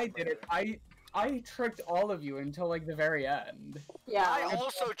Proton when is I the did it, murderer. I tricked all of you until like the very end. yeah. I I'm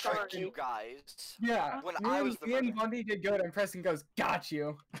also tricked sorry. you guys. Yeah. When me I and- was the me and murderer. Bundy did good, and Preston goes, "Got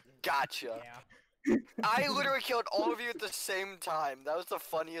you." Gotcha. yeah. I literally killed all of you at the same time. That was the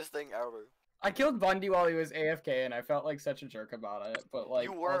funniest thing ever. I killed Bundy while he was AFK, and I felt like such a jerk about it. But like,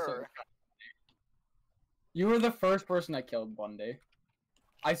 You also, were. you were the first person I killed, Bundy.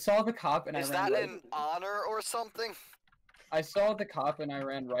 I saw the cop, and Is I ran. that right- an honor or something? I saw the cop, and I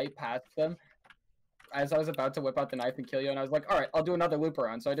ran right past them. As I was about to whip out the knife and kill you, and I was like, "All right, I'll do another loop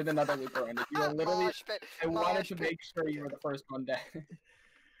around." So I did another loop around. You were literally. Mosh pit, I wanted mosh to pit. make sure you were the first one dead.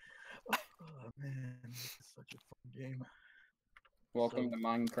 Oh man, this is such a fun game. Welcome to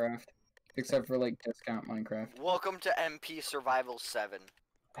Minecraft. Except for like discount Minecraft. Welcome to MP Survival 7.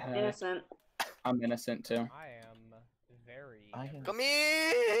 Innocent. I'm innocent too. I am very. I am- Come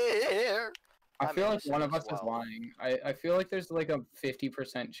here! I I'm feel like innocent one of as us is well. lying. I feel like there's like a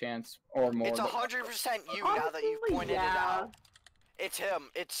 50% chance or more. It's that- 100% you now that you've Honestly, pointed yeah. it out. It's him.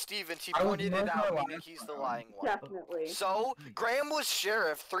 It's Stevens. He I was pointed it murdered out, last meaning he's the round. lying one. Definitely. So, Graham was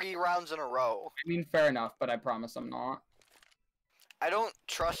sheriff 3 rounds in a row. I mean, fair enough, but I promise I'm not. I don't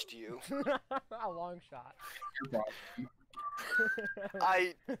trust you. A long shot. Your problem.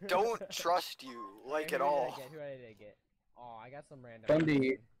 I don't trust you, like Who at did I all. get? Who did I get? Oh, I got some random.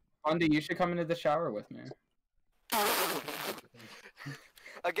 Bundy. Bundy, you should come into the shower with me.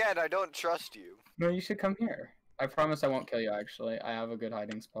 Again, I don't trust you. No, you should come here. I promise I won't kill you, actually. I have a good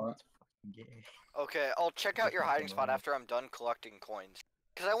hiding spot. Yeah. Okay, I'll check out Just your fucking hiding spot run. after I'm done collecting coins.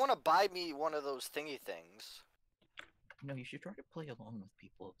 Because I want to buy me one of those thingy things. No, you should try to play along with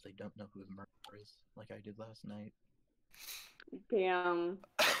people if they don't know who the murderer is, like I did last night. Damn.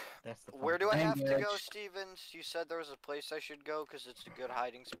 That's the Where fun do I part. have to go, Bitch. Stevens? You said there was a place I should go because it's a good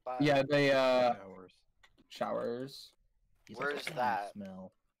hiding spot. Yeah, they, Hours. showers. He's Where also is saying that? you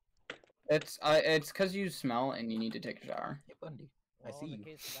Smell. It's because you smell and you need to take a shower. Hey, Bundy. Well, I see in you. the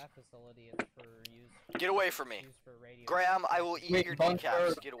case of that facility, it's for use. Get away from me. Used for radio. Graham, I will eat Wait, your Bunker.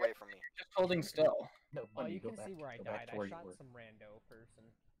 kneecaps. Get away from me. Just holding still. No, Oh, Bundy, you go can back. see where I Go back died. to where I you shot were. some rando person.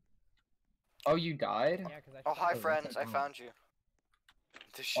 Oh, you died? Yeah, because I. Oh, shot hi, Oh, friends. that's I it. found you.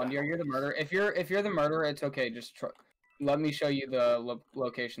 The Bundy, you're the showers. murderer. If you're the murderer, it's okay. Just let me show you the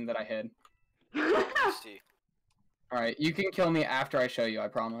location that I hid. Nasty. All right, you can kill me after I show you. I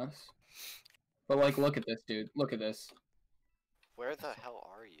promise. But like, look at this, dude. Look at this, Where the hell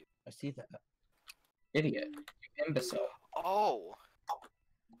are you? I see that. idiot, you imbecile. Oh.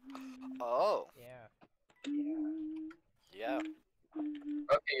 Oh. Yeah. Yeah.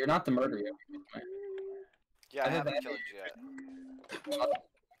 Okay, you're not the murderer yet. Yeah, I Other haven't than- killed you yet.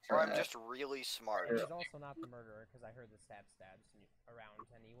 Or I'm just really smart. He's also not the murderer because I heard the stabs around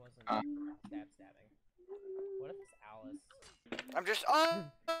and he wasn't stabbing. What if it's Alice? I'm just. Oh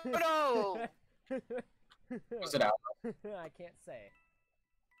no! Was it out? I can't say.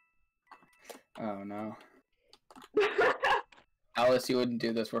 Oh no, Alice, you wouldn't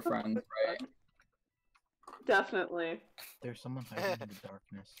do this. We're friends, right? Definitely. There's someone hiding in the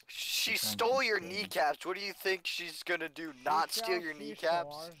darkness. She Sometimes stole he's your staying. kneecaps. What do you think she's gonna do? Not steal your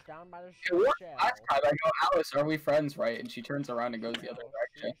kneecaps? Down by the It worked seashell. last time. I go, Alice, are we friends, right? And she turns around and goes the other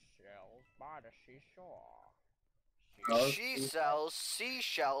direction. Seashells by the seashore. Oh, She sells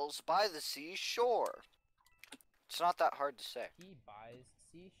seashells by the seashore. It's not that hard to say. He buys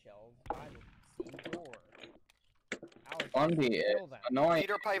seashells by the seashore. Alex, Bundy kill is them. annoying.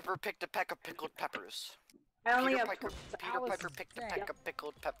 Peter Piper picked a peck of pickled peppers. I only Peter have Piper, 20 Peter Alice Piper is picked a dead. peck of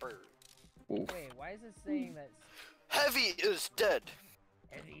pickled peppers. Oof. Wait, why is it saying that Heavy is dead.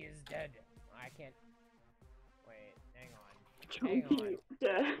 Heavy is dead? I can't. Wait, hang on. Chunky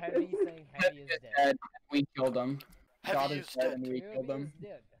dead. Heavy saying Heavy Heavy is is dead. dead. We killed him. God Heavy is is dead dead. and we killed Heavy him. is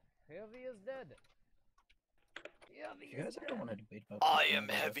dead. Heavy is dead. Heavy You guys is ever dead. want to debate about I something am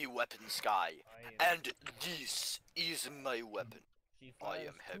like Heavy Weapons Guy, I am. and this is my weapon. She I fires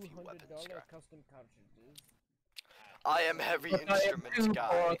am Heavy $200 Weapons Guy. custom cartridges. I am Heavy But I am Instruments too Guy.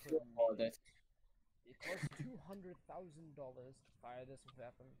 poor to afford it. It costs $200,000 to fire this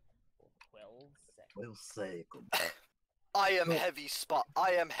weapon for 12 seconds. We'll say. I am Heavy Spot.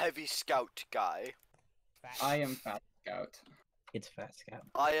 I am Heavy Scout Guy. Fat. I am Fat Scout. It's Fat Scout.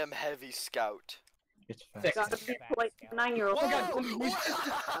 I am Heavy Scout. It's Fat Six. Scout. Gotta be Fat like Scout. 9-year-old. Oh my God,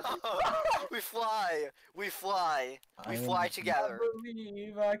 We fly. We fly. We I am fly the- together. I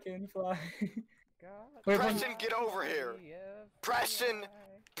believe I can fly. God, Wait, Preston, get over here. FBI. Preston.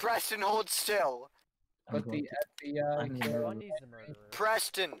 Preston, hold still. I'm But going the to- FBI I'm killed gonna- Bundy's the murderer.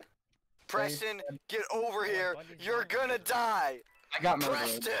 Preston. Preston, get over here. You're gonna die. I got murdered.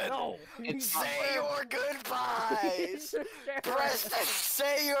 Preston. No! It's Say your goodbyes. Preston,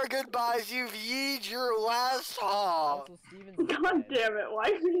 say your goodbyes. You've yeed your last haw. Also, Steven's God dead. damn it, why are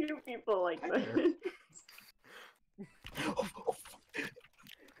you people like this? Oh, oh,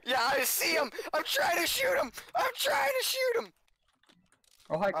 Yeah, I see him. I'm trying to shoot him. I'm trying to shoot him.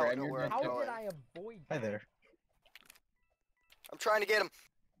 Oh, hi, I don't Graham. know You're where dead. How I'm did going. I avoid Hi that? there. I'm trying to get him.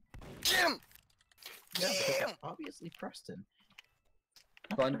 Get him. Yeah, Get because him. that's obviously Preston.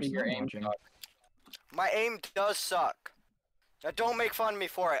 Bundy, your aim watching. sucks. My aim does suck. Now don't make fun of me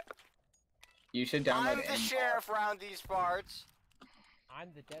for it. You should download I'm the aim sheriff around these parts. I'm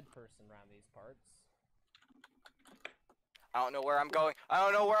the dead person around these parts. I don't know where I'm going. I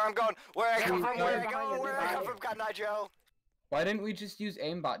don't know where I'm going. Where I come from, where I go, where I come from, Cotton Eye Joe. Why didn't we just use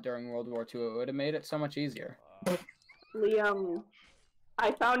aimbot during World War II? It would have made it so much easier. Liam,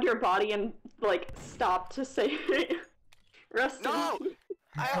 I found your body and, like, stopped to say rest in No! peace.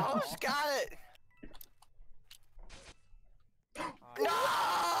 I almost got it. No!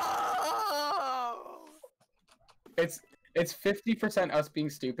 It's 50% us being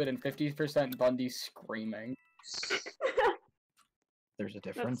stupid and 50% Bundy screaming. There's a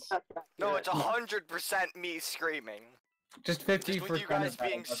difference. That's not No, good. it's 100% me screaming. Just 50% Just with you guys of that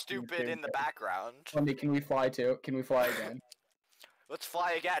being is us stupid in the background. Bundy, can we fly too? Can we fly again? Let's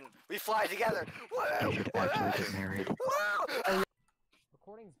fly again. We fly together. I Woo! should actually get married. Woo!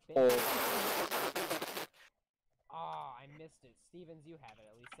 Recording's big. Oh. missed it. Stevens, you have it.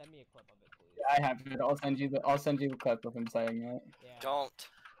 At least send me a clip of it, please. Yeah, I have it. I'll send you the clip of him saying it. Yeah. Don't.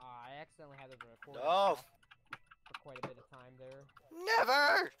 I accidentally had it recorded No. for quite a bit of time there.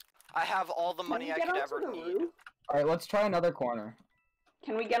 Never! I have all the Can money we I get could onto ever the need. roof? All right, let's try another corner.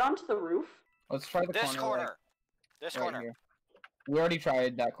 Can we get onto the roof? Let's try the This corner. corner. This Right corner. here. We already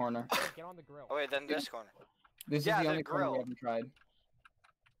tried that corner. Get on the grill. Oh wait, then this corner. This Yeah, is the the only corner we grill. haven't tried.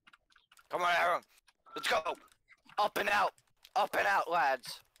 Come on, everyone. Let's go. Up and out. Up and out,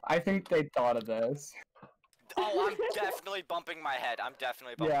 lads. I think they thought of this. Oh, I'm definitely bumping my head. I'm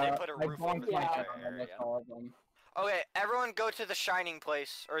definitely bumping. Yeah, They put a I roof over bumped the my Yeah. head entire on almost area. all of them. Okay, everyone go to the Shining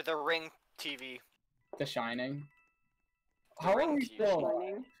place, or the Ring TV. The Shining. The How are Ring we TV. still?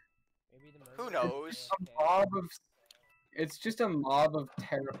 Shining. Maybe the Who murderer knows? is A AFK. mob of. It's just a mob of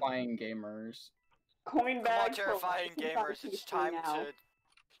terrifying gamers. Coin Come on, bag. terrifying full. I think gamers, that's it's PC time now. to...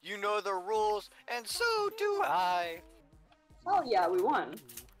 You know the rules, and so do I. Oh yeah, we won.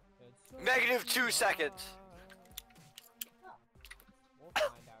 Negative 2 seconds. We'll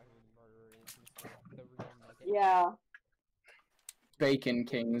find out who the murderer is and stuff. The real nugget. Yeah. Bacon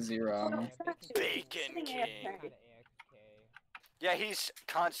King Zero. Bacon Sitting King. Kinda AFK. Yeah, he's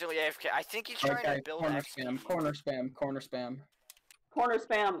constantly AFK. I think he's Alright, trying guys, to build corner XP. spam, corner spam, corner spam. Corner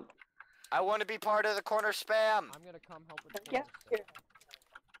spam. I want to be part of the corner spam. I'm gonna come help with the Get corner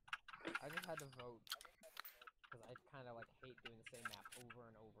spam. I just had to vote. Because I kinda like hate doing the same map over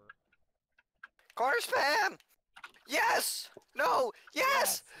and over. Corner spam. Yes. No.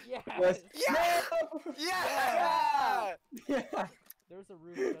 Yes. Yes! Yeah. Yeah. Yeah. There's a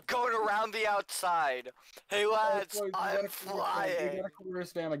roof just Going around the outside. Hey lads, Boys, we I'm gotta corner spam, flying. We gotta corner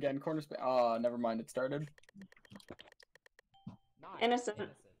spam again. Corner spam. Oh, never mind. It started. Nice. Innocent.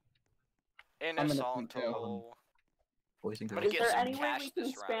 innocent too. Innocent. Boys and I'm gonna girls, Is get there some any way cash we can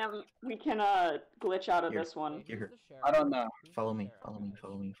this round. spam? We can glitch out of Here. this one. Hey, who's Here. the sheriff? I don't know. Who's follow the me, sheriff, follow me, guys?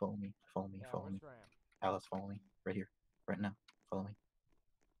 follow me, follow me, follow me, Yeah, follow me. where's Ram? Alice, follow me. Right here. Right now. Follow me.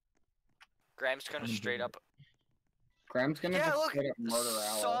 Graham's gonna I'm straight doing up. Graham's gonna Yeah, just look. straight up murder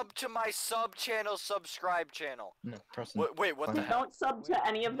Alice. Sub to my sub channel, subscribe channel. No, Preston. Wait, what the Fine. hell? Don't sub to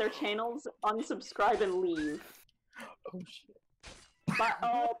any of their channels. Unsubscribe and leave. Oh shit. But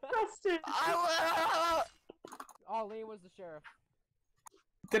oh, Preston. I Oh, Lee was the sheriff.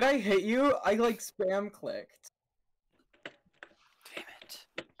 Did I hit you? I like spam clicked. Damn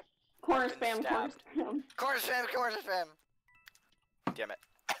it. Corner I've been spam. Corner stabbed. spam. Corner spam, corner spam. Damn it.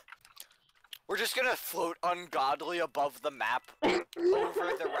 We're just gonna float ungodly above the map over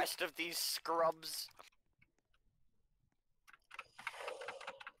the rest of these scrubs.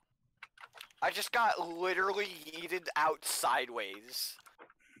 I just got literally yeeted out sideways.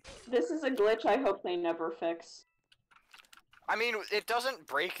 This is a glitch I hope they never fix. I mean, it doesn't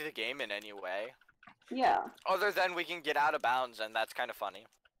break the game in any way. Yeah. Other than we can get out of bounds, and that's kind of funny.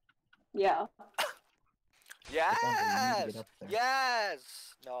 Yeah. Yes! You need to get up there.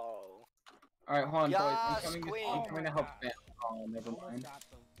 Yes! No. Alright, hold on, boys. I'm Yes, coming, queen. I'm coming to help Oh my spam. Oh, never Almost mind. got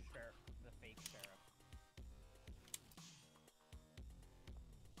the sheriff, the fake sheriff.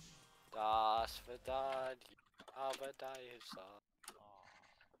 Das Vedad, Abadayasa.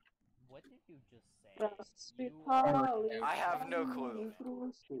 What did you just say? That's You Holly. I have no clue.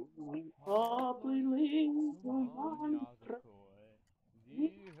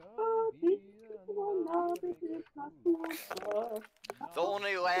 The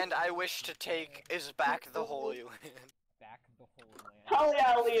only land I wish to take is back the Holy Land. Back the Holy Land. Hell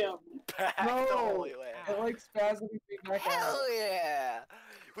yeah, Liam. Back the No. Holy Land. I like spasming feedback out. Hell yeah!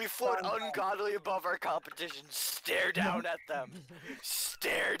 We float ungodly above our competition, stare down at them.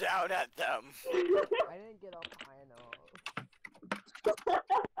 Stare down at them. I didn't get up high enough.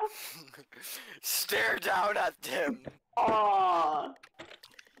 Stare down at them. Aww.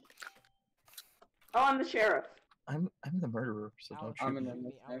 Oh, I'm the sheriff. I'm the murderer, so don't Alice, shoot I'm in me. the- shoot me.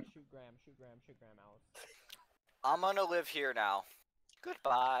 innocent. Alice, shoot Graham, shoot Graham, shoot Graham, Alice. I'm gonna live here now.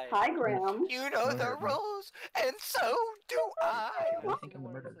 Goodbye. Hi, Graham. You know the rules, and so do I. I think I'm the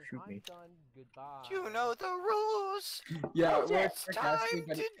murderer. Shoot me. Done. Goodbye. You know the rules. Yeah, It's Rick time Astley,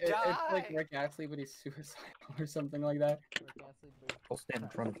 but to it's like die. Rick Astley, but he's suicidal or something like that. Rick Astley, but- I'll stand in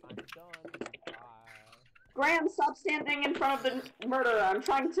front of I'm him. done. Goodbye. Graham, stop standing in front of the murderer. I'm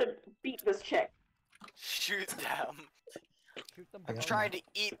trying to beat this chick. Shoot them. Shoot them I got both. Trying to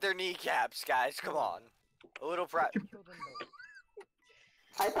eat their kneecaps, guys. Come on. A little prep. Kill them both.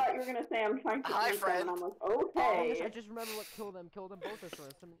 I thought you were gonna say I'm trying to Hi, beat friend. them, and I'm like, Oh, yes, I okay. just remember what killed them. Killed them both is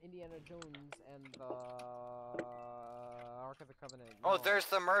from Indiana Jones and the Ark of the Covenant. Oh, No, there's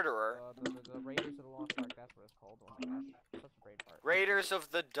the murderer. the Raiders of the Lost Ark. That's what it's called. Oh my gosh, such a great part. Raiders of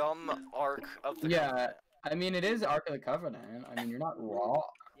the Dumb Ark of the Yeah. Covenant. I mean, it is Ark of the Covenant. I mean, you're not wrong.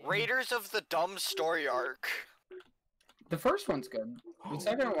 Raiders of the Dumb Story Arc. The first one's good. The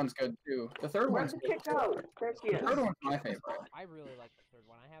second one's good too. The third Where'd one's the good chick too. go? There she The third is. one's my favorite. I really like the third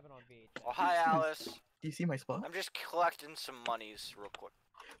one. I have it on VHS. Oh, hi, Alice. Do you see my spot? I'm just collecting some monies real quick.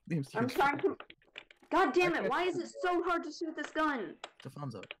 Liam, see I'm my trying spot? to. God damn it! Why is it so hard to shoot this gun?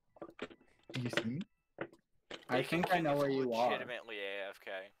 Defonso. Do you see me? I think I know where you are. Legitimately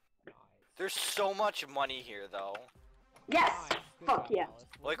AFK. Nice. There's so much money here, though. Yes! Nice. Good Fuck job, yeah. Alice.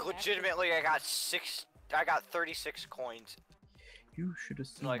 Was Like, it legitimately, I got 36 coins. You should have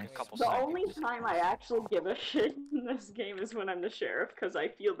seen Like my a couple The seconds. only time I actually give a shit in this game is when I'm the sheriff, because I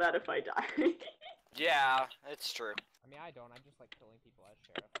feel bad if I die. Yeah, it's true. I mean, I don't. I just like killing people as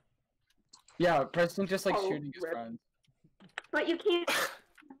sheriff. Yeah, Preston just like Oh, shooting his rip. friends. But you can't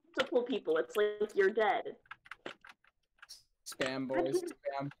multiple people, it's like you're dead. Spam boys,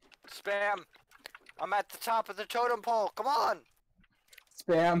 spam, Spam! I'm at the top of the totem pole. Come on!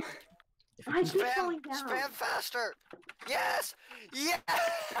 spam. I keep Spam! going down. Spam faster! Yes! Yeah!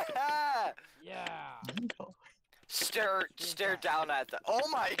 Yeah. Yeehaw. Stare down at the. Oh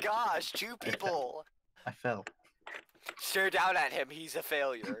my gosh! 2 people. I fell. Stare down at him. He's a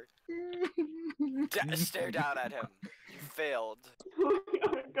failure. Stare down at him. You failed. We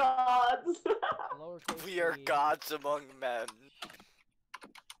are gods. Lowercase We are g. gods among men.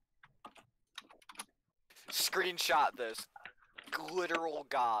 Screenshot this. Literal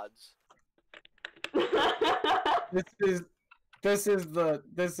gods. This is the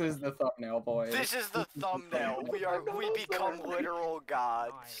thumbnail, boys. This is the thumbnail. We become literal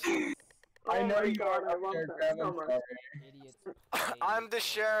gods. Nice. I Oh know my you God, are I up love there, that Graham, so I'm much. sorry. Idiots. I'm the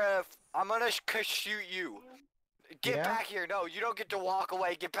sheriff. I'm gonna shoot you. Get Yeah? back here. No, you don't get to walk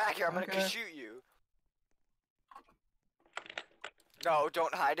away. Get back here. I'm gonna Okay. shoot you. No,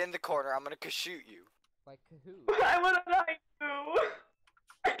 don't hide in the corner. I'm gonna shoot you. Like Kahoot. I wanna die too.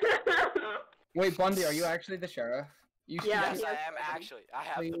 Wait, Bundy, are you actually the sheriff? You should Yeah, Yes, shoot- I am actually. I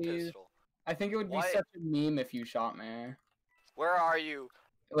have the Please. pistol. I think it would be What? such a meme if you shot me. Where are you?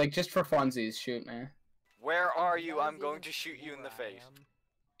 Like, just for funsies, shoot me. Where are That you? is I'm going even to shoot you in the where I face.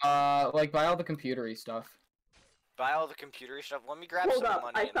 am. Like, buy all the computery stuff. Buy all the computer stuff. Let me grab Hold some up,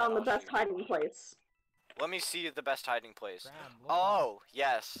 money. I and then found the I'll best shoot you. hiding place. Let me see the best hiding place. Graham, look up. Oh,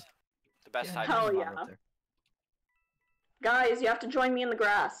 yes. The best Yeah, hiding Hell there's place. one yeah. right there. Guys, you have to join me in the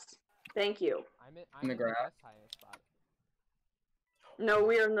grass. Thank you. I'm in the the grass. best hiding spot. No,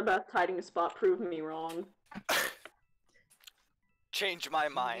 we're in the best hiding spot. Prove me wrong. Change my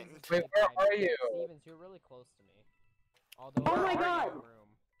Stevens mind. is Wait, good where hiding. are you? Stevens, you're really close to me. Although Oh you're my in the God. room.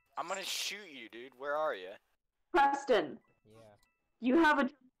 I'm gonna shoot you, dude. Where are you? Preston, Yeah, you have a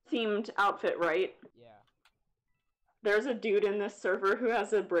themed outfit, right? yeah. There's a dude in this server who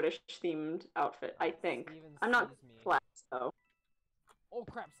has a British themed outfit, I think. Stevens I'm not sees me. flat, though. Oh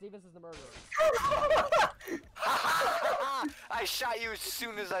crap, Stevens is the murderer. I shot you as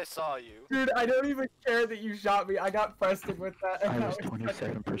soon as I saw you. Dude, I don't even care that you shot me. I got Preston with that. I and was that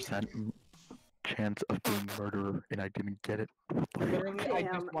 27% chance of being murderer, and I didn't get it. What the fuck? Literally, I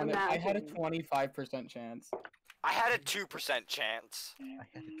Damn, just wanted. I had a imagine. 25% chance. I had a 2% chance. I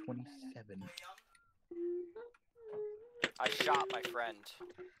had a 27. I shot my friend.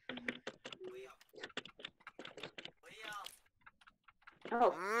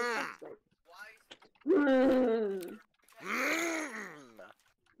 Oh. Mmm. Mm. Mmm.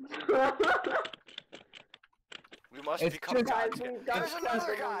 We must It's become just- gods. Guys, we've got There's to another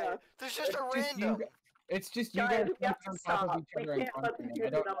stop guy. it. There's just a It's just you random. gu- It's just you Guys, guys we jumping have to on top of stop. each We other and can't let punching the me. I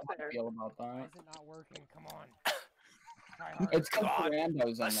dude don't know up how to there. feel about Why that. is it not working? Come on. Try harder. It's called God.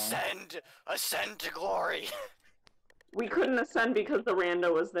 randos in there. Ascend. Ascend to glory. We couldn't ascend because the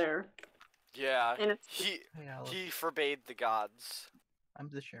rando was there. Yeah. And it's He Hey, Alice. he forbade the gods. I'm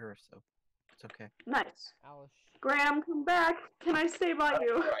the sheriff, so it's okay. nice. Alice. Graham, come back. Can I stay by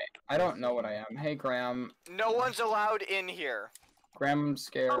you? I don't know what I am. Hey, Graham. No one's allowed in here. Graham's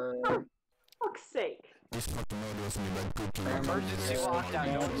scared. Oh, fuck's sake. Graham, Emergency scared.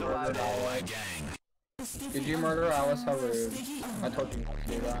 lockdown. No one's allowed in. Did you murder Alice? How rude. I told you not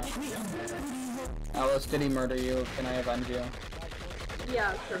to do that. Alice, did he murder you? Can I avenge you?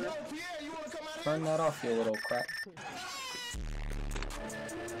 Yeah, sure. Turn that off, you little crap.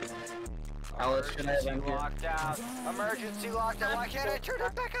 Alice, should I Emergency avenge you? lockdown. Emergency lockdown. Why can't I turn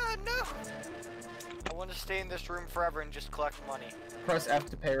it back on? No. I want to stay in this room forever and just collect money. Press F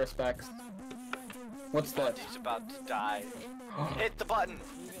to pay respects. What's that? He's about to die. Hit the button.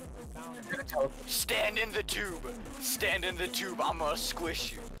 Stand in the tube. Stand in the tube. I'm gonna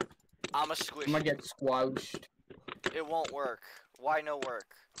squish you. I'm gonna squish I'm gonna you. get squashed. It won't work. Why no work?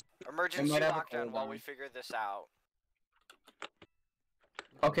 Emergency might have a lockdown while cooldown. we figure this out.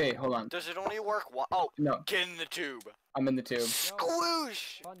 Okay, hold on. Does it only work one? Oh, No, get in the tube. I'm in the tube.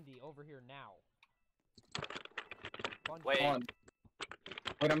 Squoosh! Bundy, over here now. Bundy. Wait. Hold on.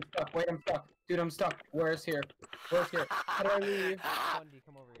 Wait, I'm stuck. Wait, I'm stuck. Dude, I'm stuck. Where's here? Where's here? How do I leave? Bundy,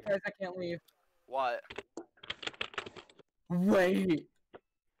 come over here. Guys, I can't leave. What? Wait.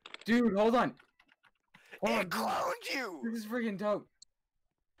 Dude, hold on. Hold on, It dude. cloned you! This is freaking dope.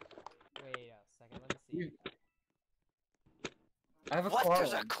 Wait a second, let me see. I have a What? clone.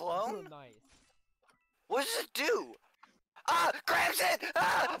 There's a Oh, clone? nice. What does it do? Ah! Grabs it!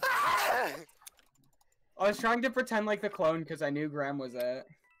 Ah! Ah! I was trying to pretend like the clone because I knew Graham was it.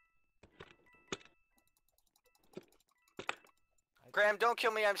 Graham, don't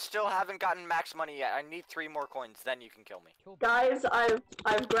kill me. I still haven't gotten max money yet. I need 3 more coins, then you can kill me. Kill Guys,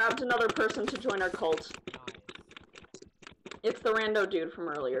 I've grabbed another person to join our cult. Nice. It's the rando dude from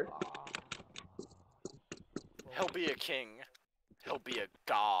earlier. He'll be a king. He'll be a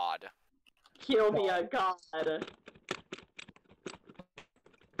god. He'll be a god.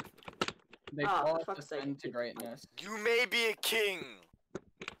 They Ah, fall for fuck's sake. to greatness. You may be a king,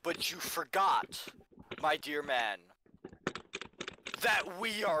 but you forgot, my dear man, that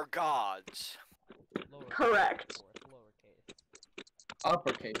we are gods. Lowercase, Correct. of course, lowercase.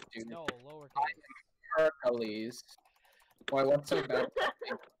 Uppercase, dude. No, lowercase. Hercules. Boy, what's so bad?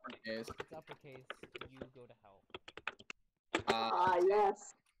 Uppercase. It's uppercase, you go to hell. Ah,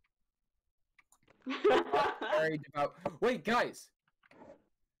 yes. Very devout. Wait, guys.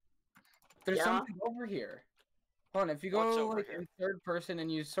 There's Yeah? something over here. Hold on, if you What's go over like here? in third person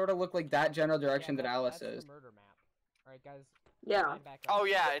and you sort of look like that general direction Yeah, that Alice that's is. the murder map. Alright, guys. Yeah. line back up. Oh,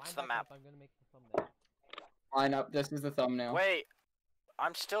 yeah, Line it's the back map. up, I'm gonna make the thumbnail. Line up. This is the thumbnail. Wait,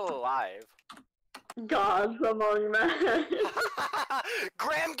 I'm still alive. Gods among men.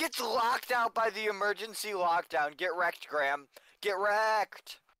 Graham gets locked out by the emergency lockdown. Get wrecked, Graham. Get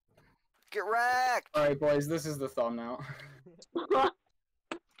wrecked. Get wrecked. All right, boys. This is the thumbnail.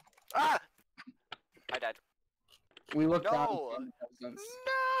 Ah! I died. We look No. down. In presence.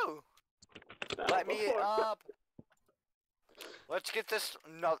 No! Let me up. Let's get this.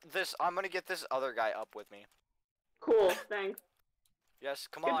 No, this. I'm gonna get this other guy up with me. Cool, thanks. Yes,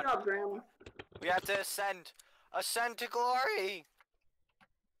 come Good on. job, Grandma. We have to ascend. Ascend to glory.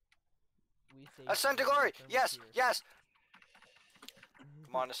 We say Ascend to the glory. term Yes, here. yes.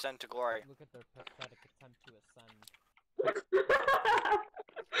 Come on, ascend to glory. Look at their pathetic attempt to ascend.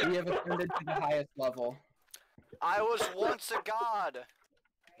 We have ascended to the highest level. I was once a god.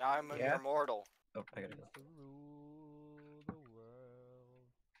 Now I'm an Yeah. immortal. Oh, I gotta go. Just to rule the world.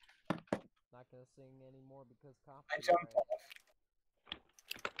 Not gonna sing anymore because I jumped copyright. off.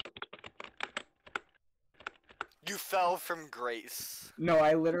 You fell from grace. No,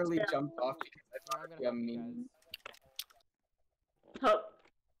 I literally Yeah. jumped off because I We're thought not it'd gonna be a help you meme. Oh.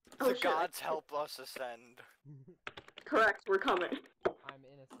 Oh, The shit. gods help us ascend. guys. Correct, we're coming. I'm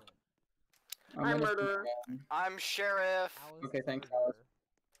innocent. I'm gonna murderer. keep going. I'm sheriff. Alice Okay, is thanks, murderer.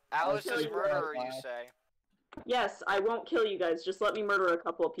 Alice kill is you. murderer, you say? Yes, I won't kill you guys. Just let me murder a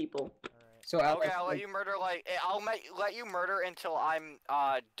couple of people. Alright. So Alex, Okay, I'll let you murder let you murder until I'm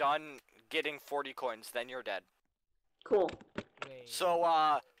done getting 40 coins. Then you're dead. Cool. Wait.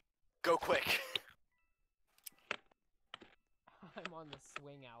 So go quick. I'm on the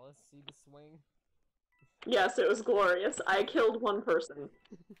swing, Alice. See the swing? Yes, it was glorious. I killed one person.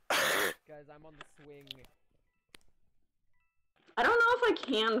 Guys, I'm on the swing. I don't know if I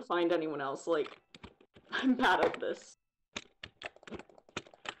can find anyone else. Like, I'm bad at this.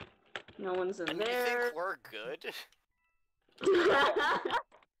 No one's in And you there. think we're good?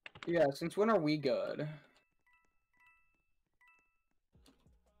 yeah. Since when are we good?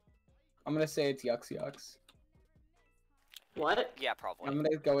 I'm gonna say it's yucks yucks. What? Yeah, probably. I'm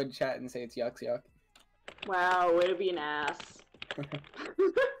gonna go in chat and say it's yucks yuck. Wow, way to be an ass.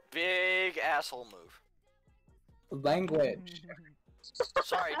 Big asshole move. Language.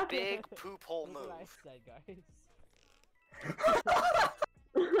 Sorry, big poop hole Look what I move. said, guys.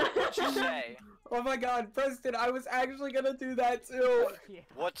 What'd you say? Oh my god, Preston, I was actually gonna do that too. Yeah.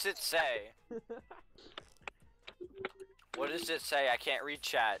 What's it say? What does it say? I can't read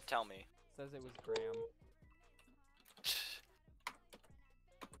chat. Tell me. Says it was Graham.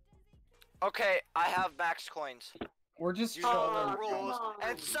 Okay, I have max coins. We're just You know Oh, the come rules, on.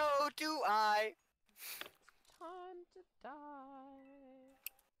 and so do I. Time to die.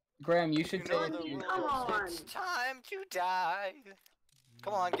 Graham, you should You know take the you. rules. Come on. It's time to die.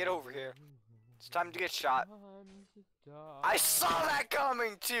 Come on, get over here. It's time to get shot. Time to die. I saw that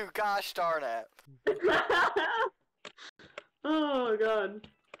coming too. Gosh darn it. Oh god.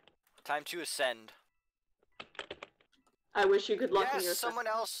 Time to ascend. I wish you could luck in Yes, your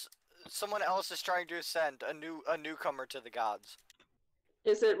someone else is trying to ascend. A newcomer to the gods.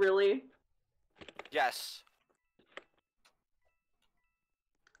 Is it really? Yes.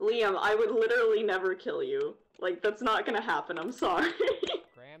 Liam, I would literally never kill you. Like, that's not gonna happen, I'm sorry.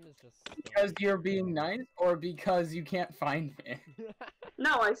 Graham is just Because you're being nice, or because you can't find me?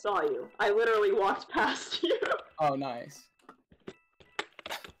 No, I saw you. I literally walked past you. Oh, nice.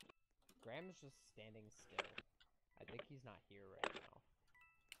 Graham is just standing still. I think he's not here right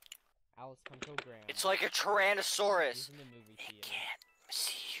now. Alice, come kill Graham. It's like a Tyrannosaurus. He's in the movie He theater. can't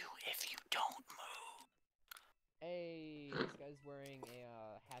see you if you don't move. Hey, this guy's wearing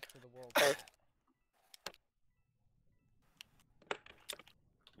a hat for the world hat.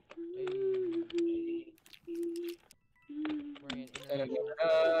 Hey. Wearing an international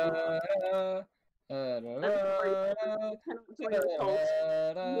You cannot join our cult.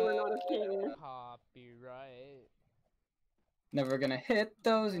 You are not a king. copyright. Never gonna hit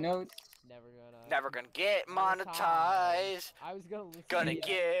those notes. Never gonna get monetized. I was gonna listen Gonna to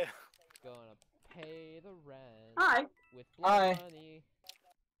get. Gonna pay the rent Hi. with Hi. blood money.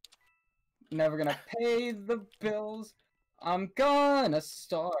 Never gonna pay the bills. I'm gonna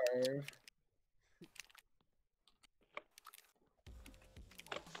starve.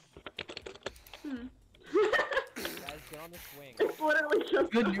 Guys, get on the swing. It's literally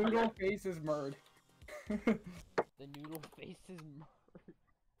just The noodle face is murd. The noodle face is murdered.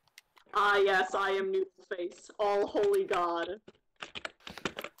 Ah, yes, I am Noodleface, all holy god.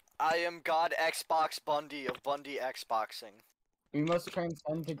 I am God Xbox Bundy of Bundy Xboxing. We must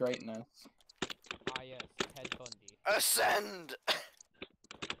transcend to greatness. Ah yes, Ted Bundy. Ascend!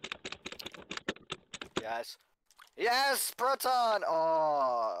 Yes. Yes, Proton! We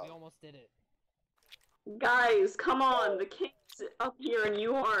Oh. almost did it. Guys, come on, the king's up here and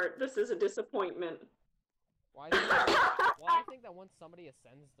you aren't. This is a disappointment. Why do you well, I think that once somebody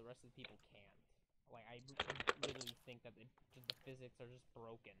ascends, the rest of the people can't. Like, I literally think that the physics are just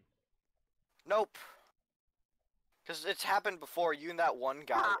broken. Nope. Because it's happened before. You and that one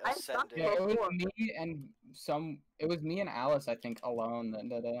guy I've done ascended. Yeah, it was me and it was me and Alice, I think, alone that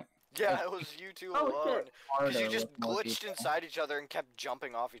did it. Yeah, it was you two Oh, alone. shit. Because you Harder just with more glitched people. inside each other and kept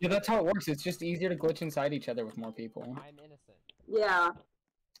jumping off each Yeah, other. that's how it works. It's just easier to glitch inside each other with more people. I'm innocent. Yeah,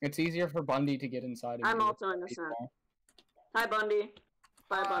 It's easier for Bundy to get inside of I'm you with also more innocent. people. Hi, Bundy.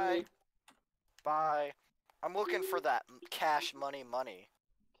 Bye, Bundy. Bye. I'm looking for that cash money.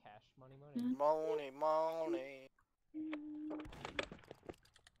 Cash money. Money.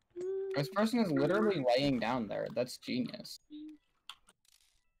 This person is literally laying down there. That's genius.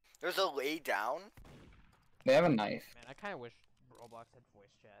 There's a lay down? They have a knife. Man, I kind of wish Roblox had voice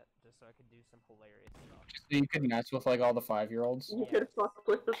chat, just so I could do some hilarious stuff. So you could mess with like all the 5-year-olds. You could fuck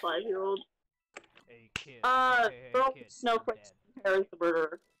with the 5-year-old. Hey kid. Hey Girl, kid. Snowflake's Dead. hair is the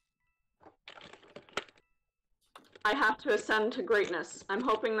murderer. I have to ascend to greatness. I'm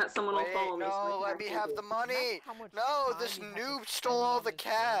hoping that someone will Wait, follow me. so I no, can let me actually have do the it. money! Imagine how much No, time this you have noob to stole spend all on the this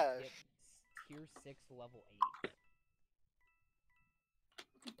game to cash! get Tier 6 level 8.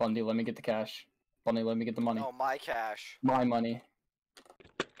 Bundy, let me get the cash. Bundy, let me get the money. No, my cash. My money.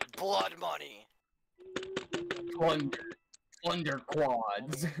 Blood money! Plunder. Plunder Oh my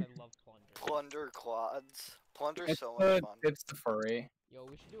quads. gosh, I love plunder. Plunder quads. Plunder's It's so much fun. it's the furry. Yo,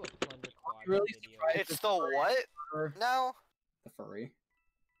 we should do a plunder quad really video. surprised It's the what? Or No? the furry.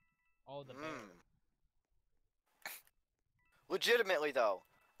 Oh, the bear. Legitimately though,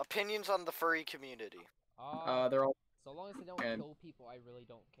 opinions on the furry community. They're all So long as they don't and- kill people, I really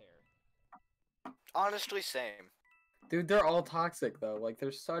don't care. Honestly, same. dude, they're all toxic though. Like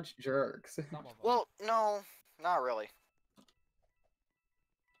they're such jerks. Some of them. Well, no, not really.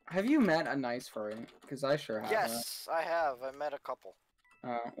 Have you met a nice furry? Because I sure have. Yes, I have. I met a couple.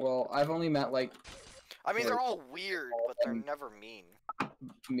 Well, I've only met like I mean, they're Like, all weird, but they're never mean.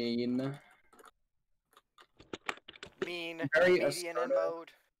 mean. Mean, Very median in assertive.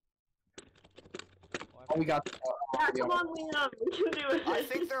 mode. Well, Oh, we got. Yeah, come on, Liam. We can do it. I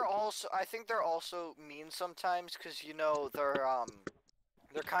think they're also mean sometimes, cause you know they're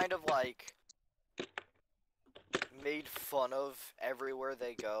kind of like made fun of everywhere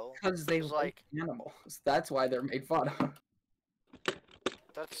they go. Because they It's like animals. That's why they're made fun of.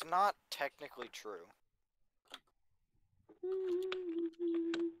 That's not technically true.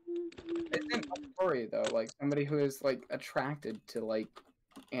 Isn't a furry though like somebody who is like attracted to like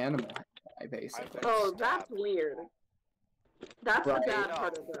animal hentai, basically? Oh, that's weird. That's Right. the bad No.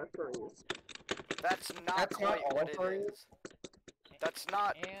 part of the furries. That's not That's not quite all what it furries? is. That's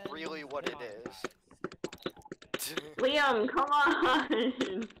not and really what it is. demonetized. Liam, come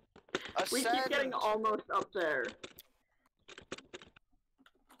on! We keep getting almost up there.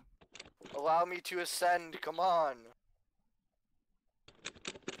 Allow me to ascend, come on.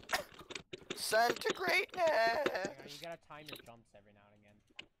 Ascend to greatness! You gotta time your jumps every now and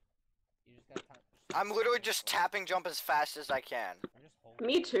again. You just gotta time. I'm literally just tapping jump as fast as I can. I'm just holding.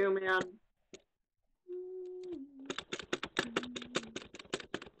 Me too, man.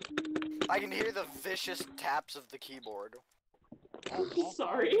 I can hear the vicious taps of the keyboard.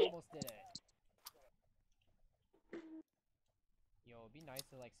 Sorry. I almost did it. Yo, it'd be nice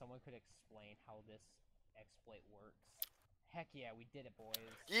if like someone could explain how this exploit works. Heck yeah, we did it, boys.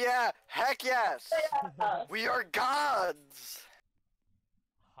 Yeah, heck yes! Yeah. We are gods!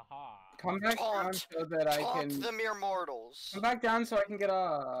 Haha. Come back down Taunt. so that I Taunt can. the mere mortals. Come back down so I can get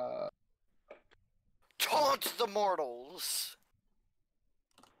a. Taunt the mortals!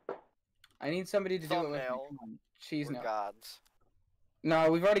 I need somebody to do it with me. Thumbnail. Come on. Cheese We're now. gods.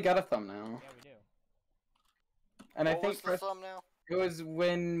 No, we've already got a thumbnail. Yeah, we do. And What I think was the thumbnail? it was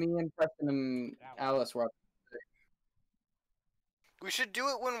when me and Preston and Alice were up. We should do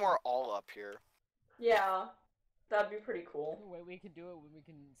it when we're all up here. Yeah, that'd be pretty cool. The way we can do it when we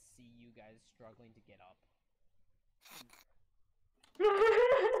can see you guys struggling to get up.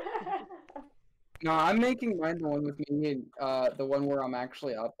 No, I'm making mine the one with me, the one where I'm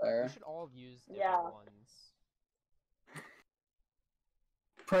actually up We there. should all use different Yeah. ones.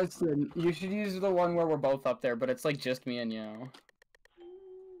 Preston, you should use the one where we're both up there, but it's like just me and you.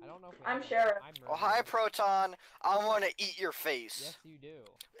 I don't know if we I'm have Sheriff. I'm Oh, hi, murderer. Proton. I want to eat your face. Yes, you do.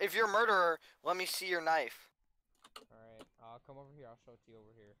 If you're a murderer, let me see your knife. Alright, come over here. I'll show it to you over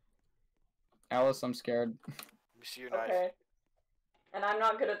here. Alice, I'm scared. Let me see your knife. Okay. And I'm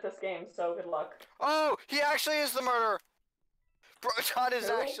not good at this game, so good luck. Oh, he actually is the murderer. Proton is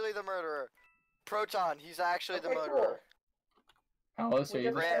Who? actually the murderer. Proton, he's actually the Okay, murderer. Alice, are We you?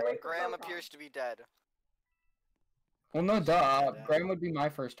 just- Graham, Wait for Graham Proton. appears to be dead. Well, no, duh. Graham would be my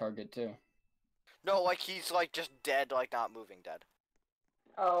first target too. No, like he's like just dead, like not moving dead.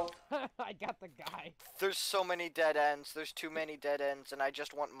 Oh. I got the guy. There's so many dead ends. There's too many dead ends, and I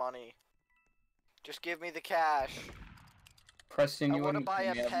just want money. Just give me the cash. Preston, I you want to wouldn't buy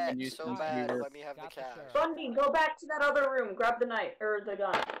give a me pet menu so since bad. we were- Let me have the Got the cash. sheriff. Bundy, go back to that other room. Grab the knife or the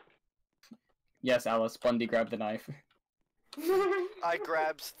gun. Yes, Alice. Bundy, grab the knife. I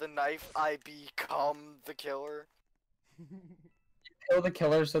grabs the knife. I become the killer. Kill the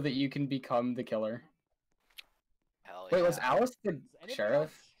killer so that you can become the killer. Hell Wait, yeah. was Alice the Does anybody sheriff?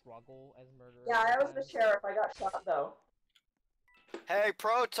 else struggle as murderers? Yeah, I was the sometimes? sheriff. I got shot though. Hey,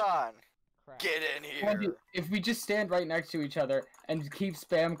 Proton, Crap. get in Bundy, here. if we just stand right next to each other and keep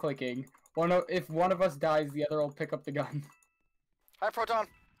spam clicking, if one of us dies, the other will pick up the gun. Hi, Proton.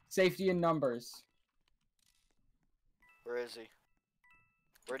 Safety in numbers. Where is he?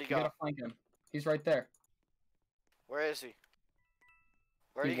 Where'd he You go? gotta flank him. He's right there. Where is he?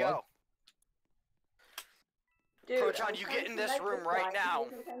 Where'd He he go? Dude, Proton, I'm you trying get to in this connect room this right guy. now. He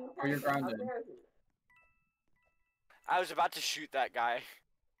isn't paying Or you're attention. How grounded. dare he? I was about to shoot that guy.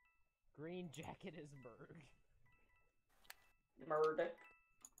 Green jacket is murdered. Murder.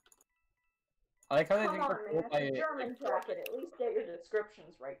 I like how they Come think on, we're man. cool by It's a German jacket. At least get your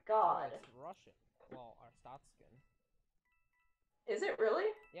descriptions right. God. No, it's Russian. Well, Arstotzkin. Is it really?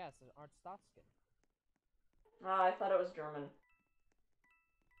 Yeah, it's an Arstotzkin. I thought it was German.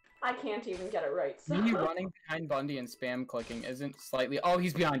 I can't even get it right. So. me running behind Bundy and spam clicking isn't slightly. Oh,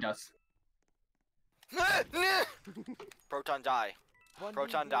 he's behind us. Proton, die. Bundy's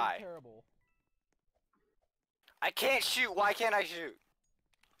Proton, doing die. Terrible. I can't shoot. Why can't I shoot?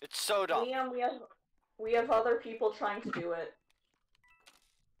 It's so dumb. Liam, we have other people trying to do it.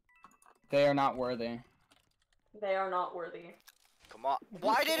 They are not worthy. They are not worthy. Come on.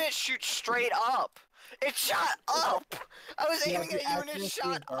 Why did it shoot straight up? It shot up! I was Yeah, aiming the at you and it accuracy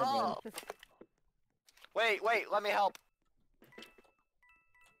shot is garbage. up! Wait, let me help.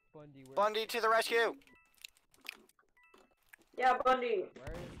 Bundy, where? Bundy to the rescue! Yeah, Bundy.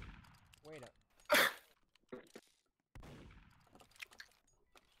 Where is? Wait up.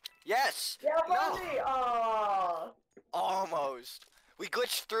 Yes! Yeah, No! Bundy. Aww. Almost. We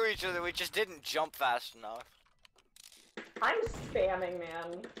glitched through each other, we just didn't jump fast enough. I'm spamming,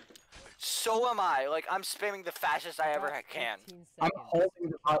 man. So am I. Like, I'm spamming the fastest I ever Got can. 15 I'm seconds holding to the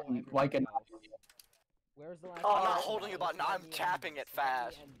kill button everybody like an else. Where's the last I'm person? not holding the Let's button, let I'm me end tapping this. it Let me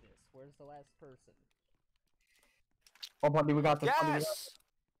fast. end this. Where's the last person? Oh, Bundy, we got this. Bundy, we got this.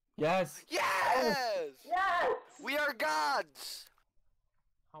 Yes! Yes. Yes! Yes. We are gods!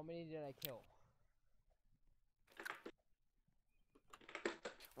 How many did I kill?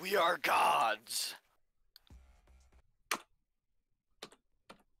 We are gods!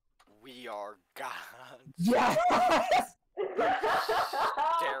 We We are gods. Yes!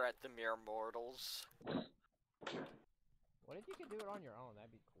 Stare at the mere mortals. What if you could do it on your own?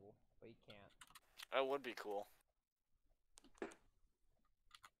 That'd be cool. But you can't. That would be cool.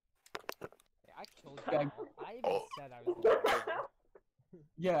 Yeah, I killed you all. I even said I was the murderer.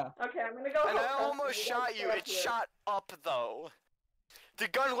 Yeah. Okay, I'm gonna go. And help I Preston. almost You shot guys you. stay up It here. shot up though. The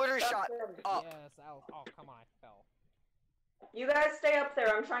gun literally shot Preston, up. Yes, oh, come on, I fell. you guys stay up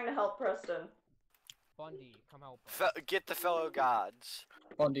there. I'm trying to help Preston. Bundy, come help us. Get the fellow gods.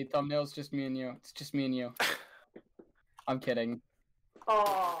 Bundy, thumbnail's just me and you. It's just me and you. I'm kidding.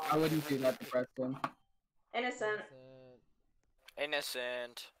 Oh, I wouldn't do that to Preston. innocent.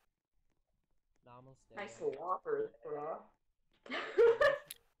 Innocent. Namaste. Nice whoppers, bro.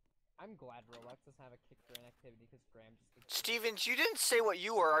 I'm glad Roblox doesn't have a kick for inactivity because Graham just. Stevens, you didn't say what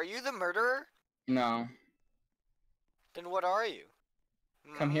you were. Are you the murderer? No. Then what are you?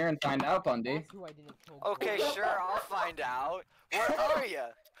 Come here and find out, Bundy. That's who I didn't kill. Okay, sure, I'll find out. Where are you?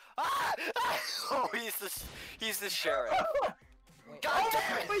 Ah! Oh, he's the sheriff. Wait, God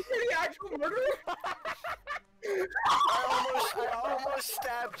damn it! Wait, you're the actual murderer? I almost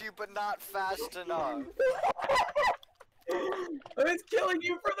stabbed you, but not fast enough. I was killing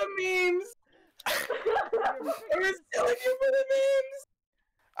you for the memes! I was killing you for the memes!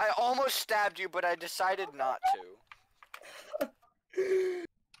 I almost stabbed you, but I decided not to.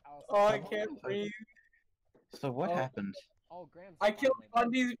 Oh, I can't breathe. So what Oh. happened? Oh, Graham's. I killed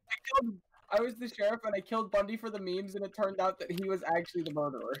finally- Bundy. I was the sheriff, and I killed Bundy for the memes, and it turned out that he was actually the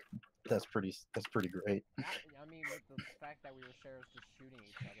murderer. That's pretty great. I mean, with the fact that we were sheriffs just shooting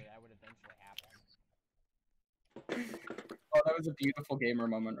each other, that would eventually happen. Oh, that was a beautiful gamer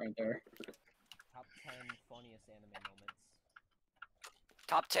moment right there. Top 10 funniest anime moments.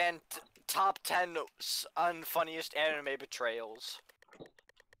 Top 10 unfunniest anime betrayals.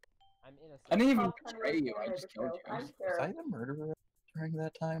 I'm innocent. I didn't even Top 10 betray you, I anime just killed betrayals. you. I'm Was I scared. the murderer during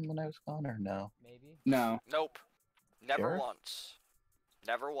that time when I was gone, or no? Maybe. No. Nope. Never Sheriff? once.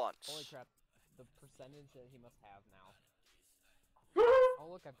 Never Holy once. crap. The percentage that he must have now. Oh,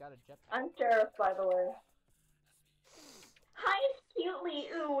 look, I've got a jetpack. I'm sheriff, by the way. Hi, cutely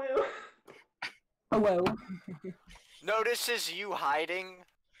uwu. Hello. Notices you hiding.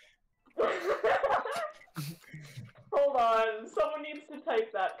 Hold on, someone needs to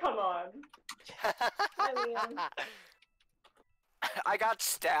type that. Come on. Hi, Liam. I got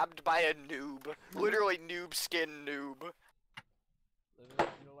stabbed by a noob. Literally noob skin noob.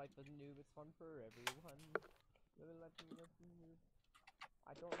 Living like the noob is fun for everyone. Living like the noob.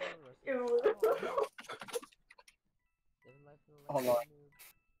 I don't know the rest Ew. of the song. Living like the Hold on. noob.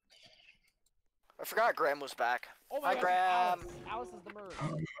 I forgot Graham was back. Oh Hi, my gosh, Graham. Alice is the murderer.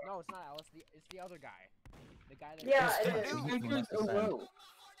 No, it's not Alice. It's the other guy. The guy that. Yeah, It's it the is. noob. Who chose Uwu?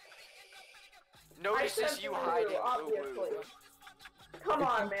 I Notices sent you the hiding. uwu, obviously. Uwu. Come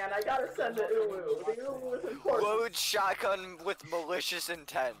on, man, I gotta send the uwu. The uwu is important. Load shotgun with malicious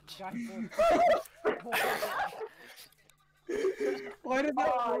intent. Guy Why did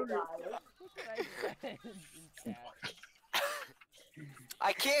that Oh, work? guys.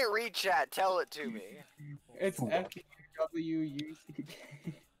 I can't read chat. Tell it to me. It's FWUCK.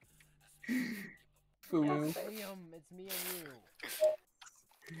 Fuwu. It's Liam, it's me and you.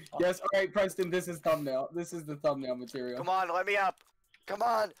 Yes, alright, Preston, this is thumbnail. This is the thumbnail material. Come on, let me up. Come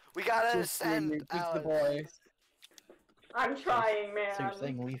on, we gotta Just you and me, ascend. just the Alex. boys. I'm trying, man. So you're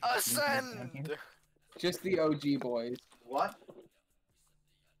saying leave me down Ascend. here? Just the OG boys. What?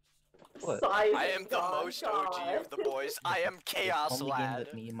 What? Size I am the God, most OG of the boys. I am It's Chaos the only game Lad.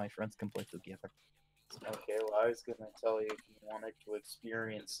 that me and my friends can play together. Okay, well, I was gonna tell you if you wanted to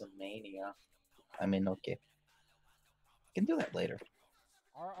experience some mania. I mean, okay. Can do that later.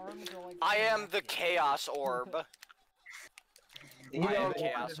 Our arms are like. I am the Chaos Orb. I am know-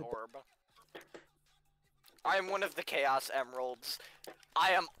 Chaos Orb. I am one of the Chaos Emeralds.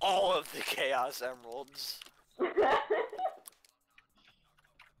 I am all of the Chaos Emeralds.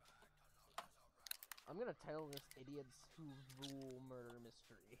 I'm gonna title this "Idiots Who Rule Murder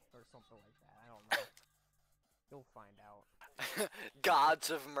Mystery" or something like that. I don't know. You'll find out. Gods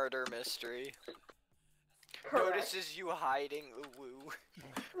of Murder Mystery. Correct. Notices you hiding, uwu.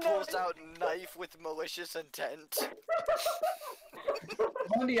 Pulls out knife with malicious intent.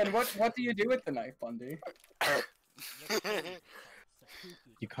 Bundy, and what do you do with the knife, Bundy?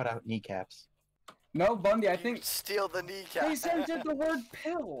 You cut out kneecaps. No, Bundy, I You think steal the kneecap. they censored the word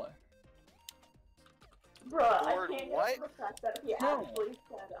pill. Bruh, I Lord, can't get what? over the fact that he No. actually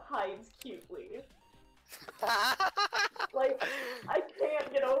said hides cutely. Like, I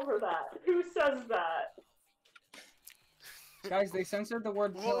can't get over that. Who says that? Guys, they censored the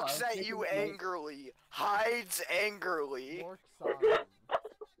word kill. Looks at you angrily. Hides angrily. Works on.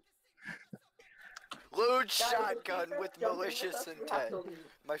 Loads Guys, shotgun if you with guys jump in malicious us, you have intent. to leave.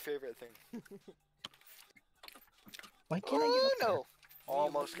 My favorite thing. Why can't I get up there? No.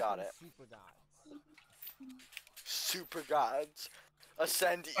 Almost got it. Super gods. Super gods.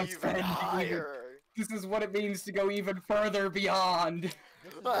 Ascend even Ascend even- higher. This is what it means to go even further beyond.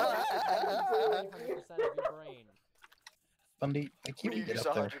 This is why you use 100% of your brain. Bundy, I When can't you get use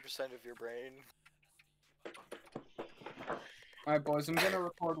up there. 100% of your brain. Alright, boys, I'm gonna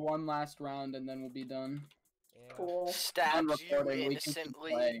record one last round and then we'll be done. Yeah. Cool. I'm Stabs you recording. We can keep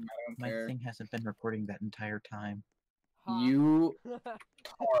innocently. playing. I don't My care. thing hasn't been recording that entire time. Ha. You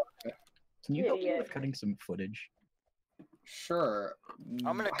Can you help me Idiot. with cutting some footage? sure?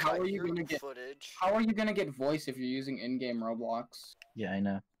 I'm gonna How cut are you your gonna get? footage. How are you gonna get voice if you're using in-game Roblox? Yeah, I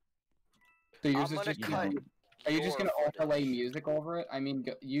know. So yours I'm is gonna just cut Are you just your gonna overlay footage. music over it? I mean,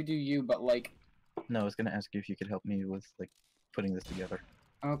 you do you, but like, No, I was gonna ask you if you could help me with like putting this together.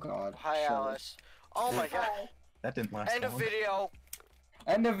 oh god. Hi, sure. Alice. Oh my god. Bye. That didn't last End of long. video.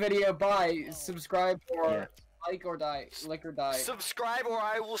 End of video. Bye. Subscribe or Yeah. like or die. Lick or die. Subscribe or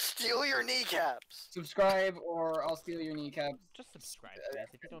I will steal your kneecaps. Subscribe or I'll steal your kneecaps. Just subscribe, please.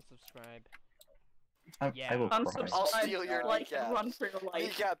 If you don't subscribe, I will I'm try. I'll steal your like, and kneecaps. run for your life.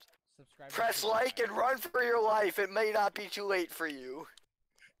 Kneecaps. subscribe. Press like and run for your life. It may not be too late for you.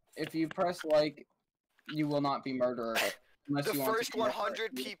 If you press like, you will not be murdered. Unless The you want to first be murdered.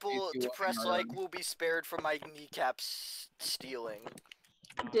 100 You- people you to will be press murdered. like will be spared from my kneecaps stealing.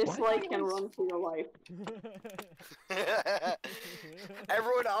 Dislike and run for your life.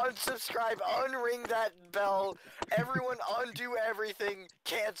 Everyone unsubscribe, unring that bell. Everyone undo everything.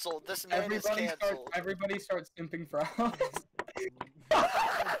 Canceled. This man is canceled. Everybody starts simping for us.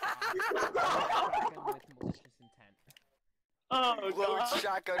 Oh Loads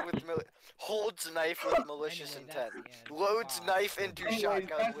shotgun with holds knife with malicious Anyway, intent. that's the end. Loads Bye. knife into Anyways,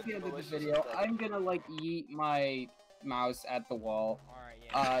 shotgun that's with the end of the malicious video. intent. I'm gonna like yeet my mouse at the wall. Alright,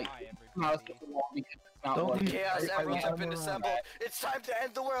 yeah. Uh, Bye, Mouse everybody. at the wall because it's not Don't working. leave. Chaos, Everybody everyone's have- been assembled. It's time to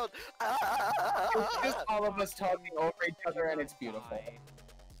end the world. It's just all of us talking over each other and it's beautiful. Bye.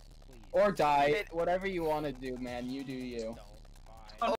 Please. Or die. It- Whatever you want to do, man. You do you. Don't.